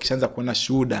wakishakuzoea, watu wakishaanza kuona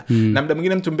shuhuda. Na muda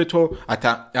mwingine mtu mbeto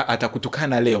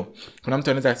atakutukana leo. Kuna mtu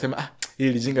anaweza kusema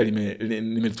hili jinga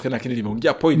limetukana lakini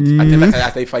limeongea point,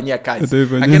 ataifanyia kazi.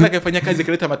 Akienda kaifanyia kazi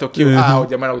kuleta matokeo,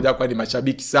 jamaa anakuja kwa ni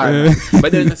mashabiki sana.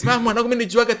 Baadaye anasema mwanangu mimi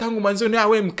nijuaga tangu mwanzoni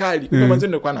wewe mkali. Kwa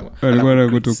mwanzoni nilikuwa na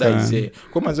kutukana.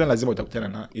 Kwa mwanzoni lazima utakutana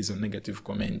na hizo negative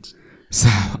comment.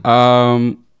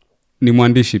 Sawa. ni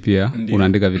mwandishi pia. Ndiyo.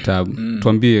 Unaandika vitabu.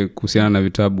 Tuambie kuhusiana na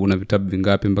vitabu, una vitabu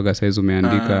vingapi mpaka sasa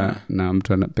umeandika na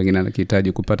mtu pengine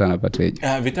anakihitaji kupata anapateje?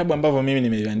 Vitabu ambavyo mimi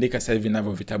nimeandika sasa hivi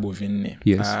navyo vitabu 4.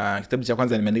 Yes. Kitabu cha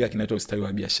kwanza nimeandika kinaitwa Ustawi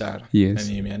wa Biashara. Yes.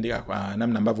 Na nimeandika kwa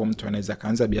namna ambavyo mtu anaweza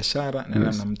kaanza biashara na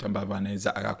namna mtu ambavyo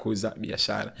anaweza akakuza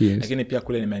biashara. Yes. Lakini pia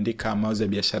kule nimeandika mauzo ya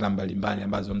biashara mbalimbali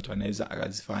ambazo mtu anaweza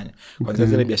akazifanya. Kwanza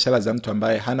zile biashara za mtu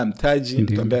ambaye hana mtaji,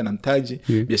 mtu ambaye ana mtaji,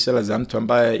 biashara za mtu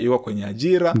ambaye yuko kwenye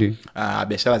ajira,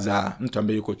 biashara za mtu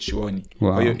ambaye yuko chuoni.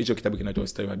 Wow. Kwa hiyo hicho kitabu kinaitwa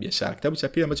Ustawi wa Biashara. Kitabu cha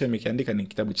pili ambacho nimekiandika ni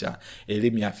kitabu cha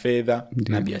elimu ya fedha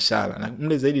na biashara. Na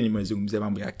mle zaidi nimezungumzia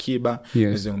mambo ya akiba,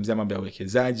 nimezungumzia mambo ya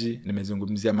uwekezaji,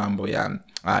 nimezungumzia mambo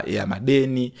ya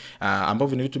madeni,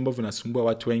 ambavyo ni vitu ambavyo vinasumbua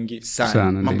watu wengi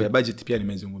sana. Mambo ya budget pia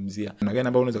nimezungumzia. Na gani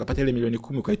ambavyo unaweza kupata ile milioni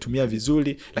 10 ukaitumia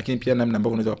vizuri, lakini pia namna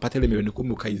ambavyo unaweza kupata ile milioni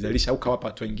 10 ukaizalisha au kawapa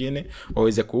watu wengine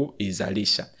waweze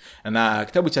kuizalisha. Na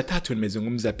kitabu cha tatu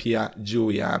nimezungumza pia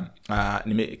juu ya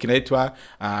kinaitwa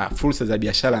fursa za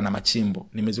biashara na machimbo.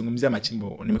 Nimezungumzia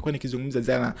machimbo. Nimekuwa nikizungumza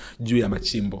sana juu ya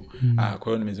machimbo. Kwa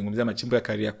hiyo nimezungumzia machimbo ya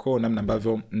Kariakoo, namna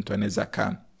ambavyo mtu anaweza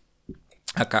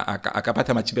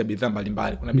akapata machimbo ya bidhaa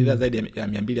mbalimbali. Kuna bidhaa zaidi ya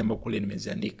 200 ambazo kule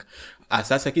nimeziandika.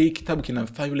 Sasa hii kitabu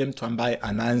kinamfaa yule mtu ambaye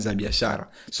anaanza biashara,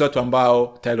 sio watu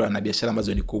ambao tayari wana biashara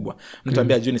ambazo ni kubwa. Mtu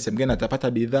ambaye ajui ni sehemu gani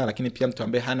atapata bidhaa, lakini pia mtu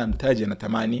ambaye hana mtaji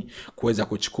anatamani kuweza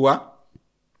kuchukua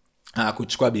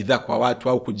bidhaa kwa watu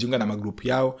au kujiunga na magrupu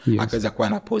yao, akaweza kuwa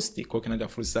na posti. Kwa hiyo kinaitwa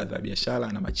fursa za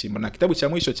biashara na machimbo. Na kitabu cha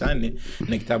mwisho cha 4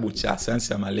 ni kitabu cha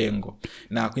sayansi ya malengo.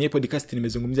 Na kwenye podcast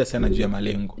nimezungumzia sana juu ya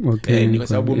malengo. Ni kwa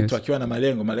sababu mtu akiwa na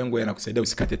malengo yanakusaidia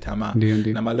usikate tamaa.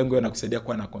 Na malengo yanakusaidia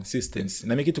kuwa na consistency.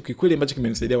 Na mimi kitu kikuli ambacho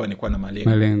kimenisaidia ni kuwa na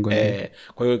malengo.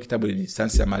 Kwa hiyo kitabu ni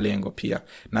sayansi ya malengo pia.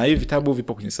 Na hivi vitabu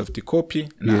vipo kwenye soft copy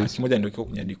na kimoja ndio kiko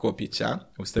kwenye hard copy cha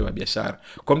Ustawi wa Biashara.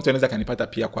 Kwa mtu anaweza kanipata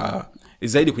pia kwa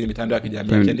zaidi kwenye mitandao ya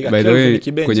kijamii. Akiandika Kelvin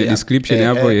Kibenje kwenye description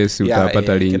hapo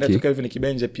utapata link. Akiandika Kelvin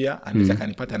Kibenje pia anaweza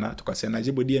kanipata na tukasema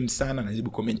najibu DM sana,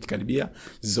 najibu comment karibia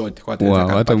zote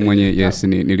kwa hata mwenye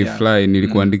ni reply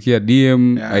nilikuandikia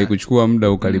DM haikuchukua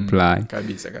muda ukareply.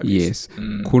 Kabisa.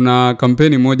 Kuna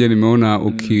kampeni moja nimeona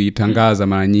ukitangaza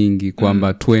mara nyingi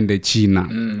kwamba twende China.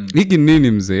 Hiki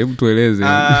nini mzee? Hebu tueleze.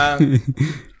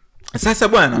 Sasa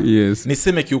bwana,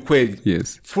 niseme kiukweli,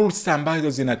 fursa ambazo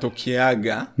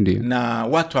zinatokeaga na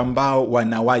watu ambao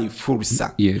wanawai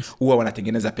fursa huwa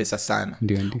wanatengeneza pesa sana.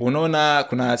 Unaona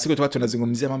kuna siku watu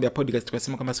wanazungumzia mambo ya podcast,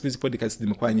 tukasema kama siku hizi podcast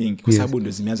zimekuwa nyingi kwa sababu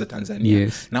ndio zimeanza Tanzania.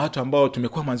 Na watu ambao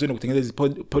tumekuwa mwanzoni kutengeneza hizo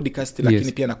podcast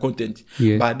lakini pia na content,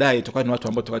 baadaye tutakuwa ni watu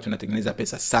ambao tunatengeneza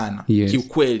pesa sana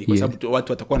kiukweli, kwa sababu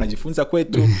watu watakuwa wanajifunza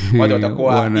kwetu, watu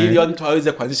watakuwa ili mtu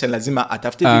aweze kuanzisha lazima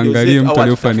atafute videos au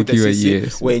atafute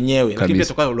sisi wenyewe. Lakini pia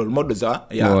tukao role models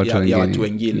ya watu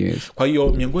wengine. Kwa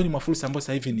hiyo miongoni mwa fursa ambazo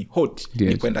sasa hivi ni hot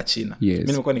ni kwenda China. Mimi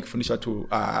nimekuwa nikifundisha watu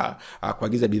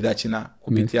kuagiza bidhaa China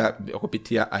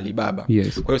kupitia Alibaba. Kwa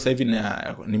hiyo sasa hivi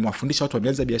nimewafundisha watu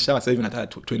wameanza biashara, sasa hivi nataka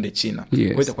tuende China. Kwa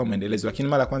hiyo itakuwa muendelezo, lakini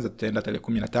mara kwanza tutaenda tarehe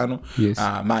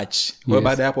 15 March. Kwa hiyo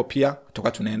baada ya hapo pia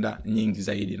tutakuwa tunaenda nyingi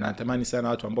zaidi. Na natamani sana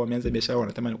watu ambao wameanza biashara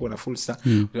wanatamani kuwa na fursa.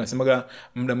 Tunasemaga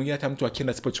muda mwingine hata mtu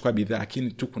akienda sipochukua bidhaa,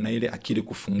 lakini tu kuna ile akili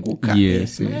kufunguka.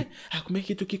 Kumbe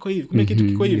kitu kiko hivi,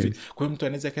 Kwa hiyo mtu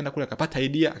anaweza kaenda kule akapata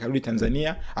idea, akarudi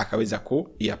Tanzania akaweza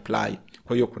ku-apply.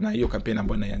 Kwa hiyo kuna hiyo kampeni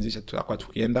ambayo naianzisha, tutakuwa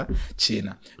tukienda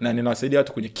China. Na ninawasaidia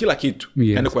watu kwenye kila kitu.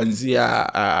 Yaani kuanzia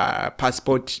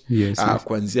passport,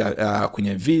 kuanzia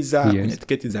kwenye visa, kwenye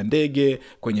tiketi za ndege,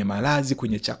 kwenye malazi,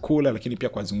 kwenye chakula, lakini pia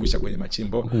kuwazungusha kwenye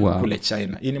machimbo kule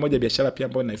China. Hii ni moja biashara pia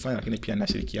ambayo naifanya, lakini pia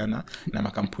nashirikiana na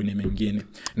makampuni mengine.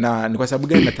 Na ni kwa sababu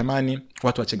gani natamani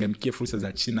watu wachangamkie fursa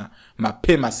za China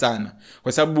mapema sana?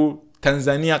 Kwa sababu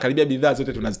Tanzania karibia bidhaa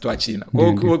zote tunazitoa China.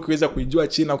 Kwa hiyo ukiweza kuijua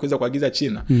China, ukiweza kuagiza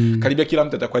China, karibia kila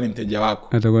mtu atakuwa ni mteja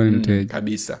wako. Atakuwa ni mteja.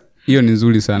 Kabisa. Hiyo ni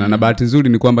nzuri sana. Na bahati nzuri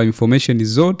ni kwamba information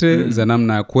zote za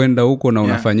namna ya kwenda huko na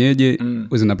unafanyeje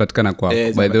zinapatikana kwako.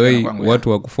 By the way, watu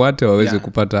wakufuate waweze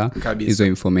kupata hizo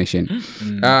information.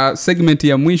 Segment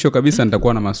ya mwisho kabisa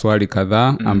nitakuwa na maswali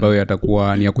kadhaa ambayo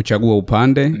yatakuwa ni ya kuchagua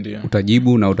upande.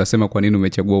 Utajibu na utasema kwa nini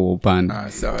umechagua huo upande.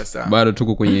 Sawa. Bado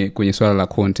tuko kwenye swala la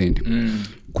content.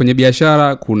 Kwenye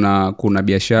biashara kuna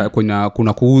biashara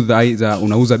kuna kuuza, aidha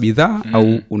unauza bidhaa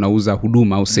au unauza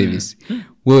huduma au service.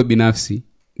 Wewe binafsi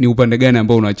ni upande gani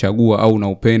ambao unachagua au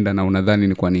unaupenda na unadhani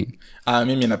ni kwa nini?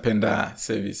 Mimi napenda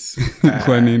service.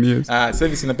 Kwa nini?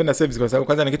 Service, napenda service kwa sababu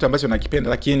kwanza ni kitu ambacho nakipenda,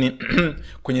 lakini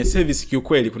kwenye service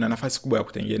kiukweli kuna nafasi kubwa ya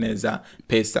kutengeneza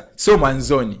pesa. Sio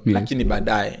mwanzoni, lakini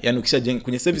baadaye. Yaani ukishajenga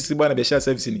kwenye service bwana, biashara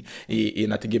service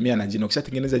inategemea na jina.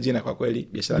 Ukishatengeneza jina, kwa kweli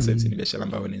biashara service ni biashara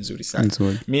ambayo ni nzuri sana.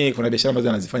 Mimi kuna biashara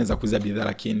ambazo nazifanya za kuuza bidhaa,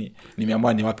 lakini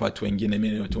nimeamua niwape watu wengine.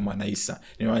 Mimi ni watu mwanaisa,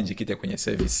 nimeamua nijikite kwenye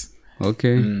service.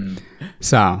 Okay.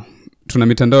 Sawa. Tuna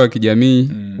mitandao ya kijamii,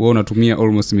 wewe unatumia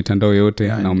almost mitandao yote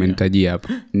na umenitajia hapa.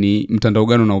 Ni mtandao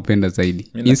gani unaupenda zaidi?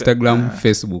 Instagram,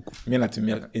 Facebook. Mimi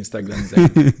natumia Instagram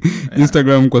zaidi.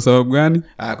 Instagram kwa sababu gani?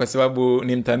 Kwa sababu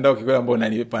ni mtandao kikweli ambao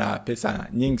unanipa pesa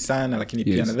nyingi sana, lakini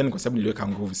pia nadhani kwa sababu niliweka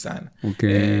nguvu sana.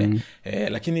 Okay.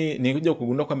 Lakini nilikuja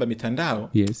kugundua kwamba mitandao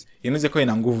inaweza kuwa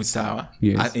ina nguvu sawa.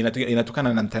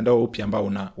 Inatokana na mtandao upi ambao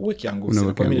unaweka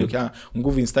nguvu. Kwa mimi niliweka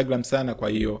nguvu Instagram sana, kwa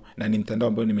hiyo na ni mtandao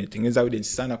ambao nimetengeneza audience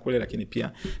sana kule, lakini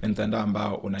pia ni mtandao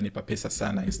ambao unanipa pesa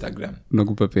sana Instagram.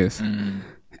 Unakupa pesa.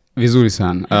 Vizuri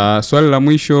sana. Swali la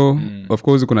mwisho, of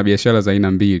course kuna biashara za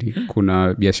aina mbili.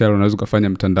 Kuna biashara unaweza kufanya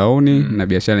mtandaoni na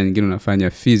biashara nyingine unafanya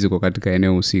physical katika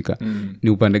eneo husika. Ni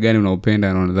upande gani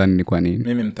unaupenda na unadhani ni kwa nini?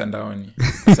 Mimi mtandaoni.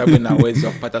 Kwa sababu ina uwezo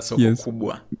wa kupata soko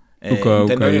kubwa.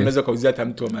 Mtandaoni unaweza kuuzia hata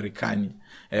mtu wa Marekani.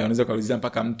 Unaweza kuuzia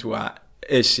mpaka mtu wa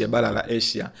Asia, bara la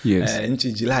Asia.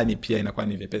 Nchi jirani pia inakuwa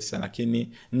ni vyepesi, lakini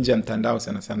nje ya mtandao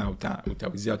sana sana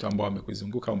utauzia watu ambao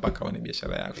wamekuzunguka mpaka wane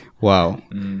biashara yako. Wow.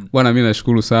 Bwana mimi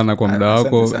nashukuru sana kwa muda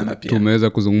wako. Tumeweza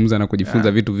kuzungumza na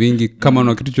kujifunza vitu vingi. Kama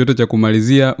una kitu chochote cha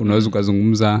kumalizia, unaweza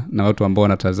kuzungumza na watu ambao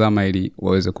wanatazama ili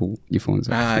waweze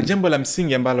kujifunza. Jambo la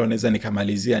msingi ambalo naweza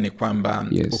nikamalizia ni kwamba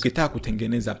ukitaka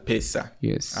kutengeneza pesa,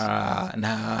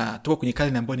 na tuko kwenye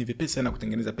karne ambayo ni vyepesi sana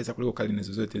kutengeneza pesa kuliko karne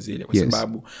zozote zile, kwa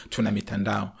sababu tuna mitandao.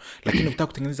 Lakini ukitaka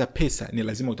kutengeneza pesa ni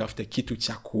lazima utafute kitu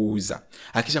cha kuuza.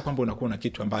 Hakikisha kwamba unakuwa na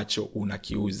kitu ambacho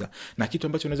unakiuza. Na kitu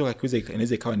ambacho unaweza kukiuza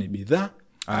inaweza ikawa ni bidhaa.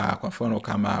 Kwa mfano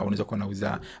kama unaweza kuwa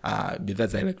unauza bidhaa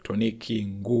za elektroniki,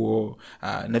 nguo,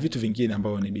 na vitu vingine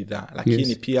ambavyo ni bidhaa.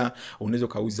 Lakini pia unaweza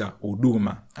kuuza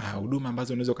huduma. Huduma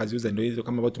ambazo unaweza kuziuza ndio hizo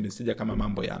kama ambao tumesija kama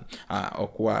mambo ya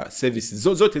kwa services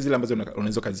zote zile ambazo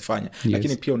unaweza kuzifanya.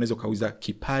 Lakini pia unaweza kuuza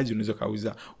kipaji, unaweza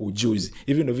kuuza ujuzi.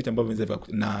 Hivi ndio vitu ambavyo unaweza,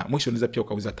 na mwisho unaweza pia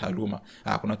kuuza taaluma.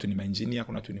 Kuna watu ni maengineer,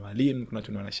 kuna watu ni walimu, kuna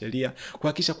watu ni wanasheria.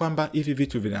 Kuhakikisha kwamba hivi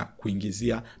vitu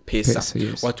vinakuingizia pesa.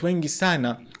 Watu wengi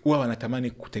sana huwa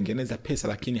wanatamani kutengeneza pesa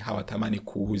lakini hawatamani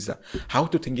kuuza.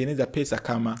 Hautotengeneza pesa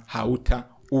kama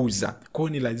hautauza. Kwa hiyo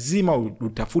ni lazima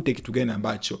utafute kitu gani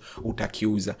ambacho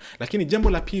utakiuza. Lakini jambo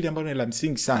la pili ambalo ni la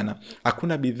msingi sana,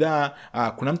 hakuna bidhaa,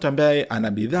 kuna mtu ambaye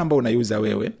ana bidhaa ambayo unaiuza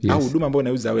wewe au huduma ambayo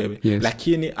unaiuza wewe,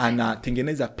 lakini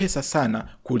anatengeneza pesa sana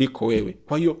kuliko wewe.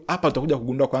 Kwa hiyo hapa utakuja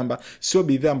kugundua kwamba sio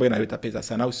bidhaa ambayo inaleta pesa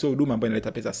sana au sio huduma ambayo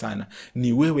inaleta pesa sana,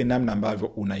 ni wewe namna ambavyo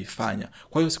unaifanya.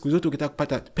 Kwa hiyo siku zote ukitaka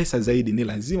kupata pesa zaidi ni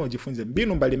lazima ujifunze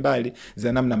mbinu mbalimbali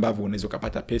za namna ambavyo unaweza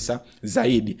kupata pesa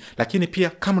zaidi. Lakini pia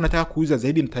kama unataka kuuza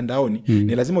zaidi mtandaoni,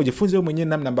 ni lazima ujifunze wewe mwenyewe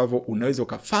namna ambavyo unaweza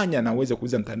ukafanya na uweze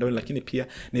kuuza mtandaoni. Lakini pia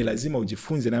ni lazima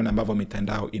ujifunze namna ambavyo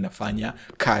mitandao inafanya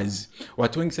kazi.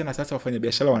 Watu wengi sana sasa wafanya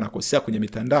biashara wanakosea kwenye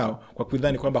mitandao kwa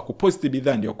kudhani kwamba kuposti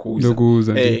bidhaa ndio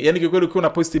kuuza. Yani kikweli ukiwa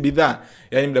unaposti bidhaa,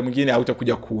 yani muda mwingine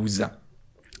hautakuja kuuza.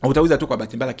 Utauza tu kwa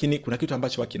bahati mbaya, lakini kuna kitu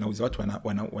ambacho wakinauza watu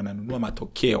wananunua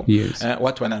matokeo.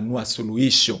 Watu wananunua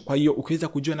suluhisho. Kwa hiyo ukiweza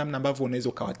kujua namna ambavyo unaweza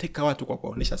ukawateka watu kwa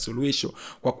kuwaonesha suluhisho,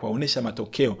 kwa kuwaonesha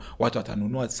matokeo, watu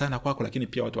watanunua sana kwako, lakini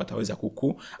pia watu wataweza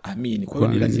kukuamini. Kwa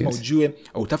hiyo ni lazima ujue,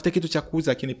 utafute kitu cha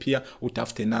kuuza, lakini pia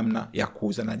utafute namna ya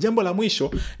kuuza. Na jambo la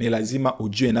mwisho ni lazima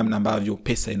ujue namna ambavyo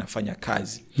pesa inafanya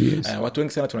kazi. Watu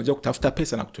wengi sana tunajua kutafuta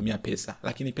pesa na kutumia pesa,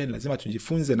 lakini pia ni lazima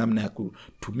tujifunze namna ya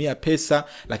kutumia pesa,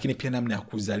 lakini pia namna ya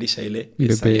kuzalisha ile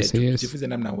pesa yetu. Tujifunze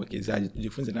namna ya uwekezaji,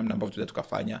 tujifunze namna ambavyo tutaweza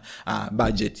tukafanya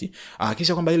budget.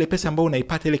 Kisha kwamba ile pesa ambayo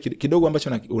unaipata, ile kidogo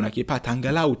ambacho unakipata,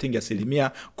 angalau utenge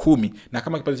 10%, na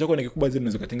kama kipato chako ni kikubwa zaidi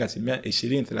unaweza kutenga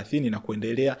 20, 30 na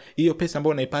kuendelea. Hiyo pesa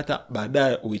ambayo unaipata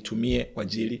baadaye uitumie kwa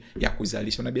ajili ya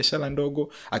kuzalisha. Na biashara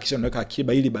ndogo hakikisha unaweka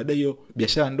akiba ili baadaye hiyo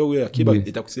biashara ndogo ya akiba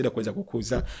itakusaidia kuweza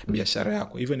kukuza biashara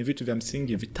yako. Hivyo ni vitu vya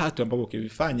msingi vitatu ambavyo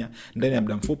ukivifanya ndani ya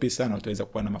muda mfupi sana utaweza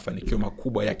kuwa na mafanikio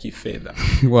makubwa ya kifedha.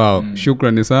 Wow,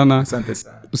 shukrani sana. Asante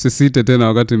sana. Usisite tena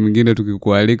wakati mwingine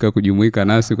tukikualika kujumuika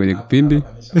nasi kwenye kipindi.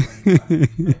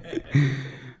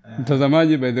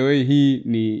 Mtazamaji, by the way, hii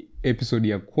ni episode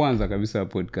ya kwanza kabisa ya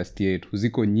podcast yetu.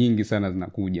 Ziko nyingi sana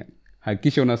zinakuja.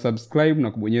 Hakikisha una subscribe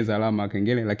na kubonyeza alama ya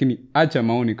kengele, lakini acha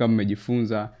maoni kama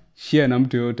umejifunza, share na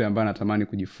mtu yote ambaye anatamani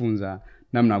kujifunza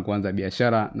namna ya kuanza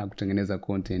biashara na kutengeneza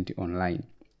content online.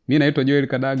 Mimi naitwa Joel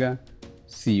Kadaga.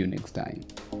 See you next time.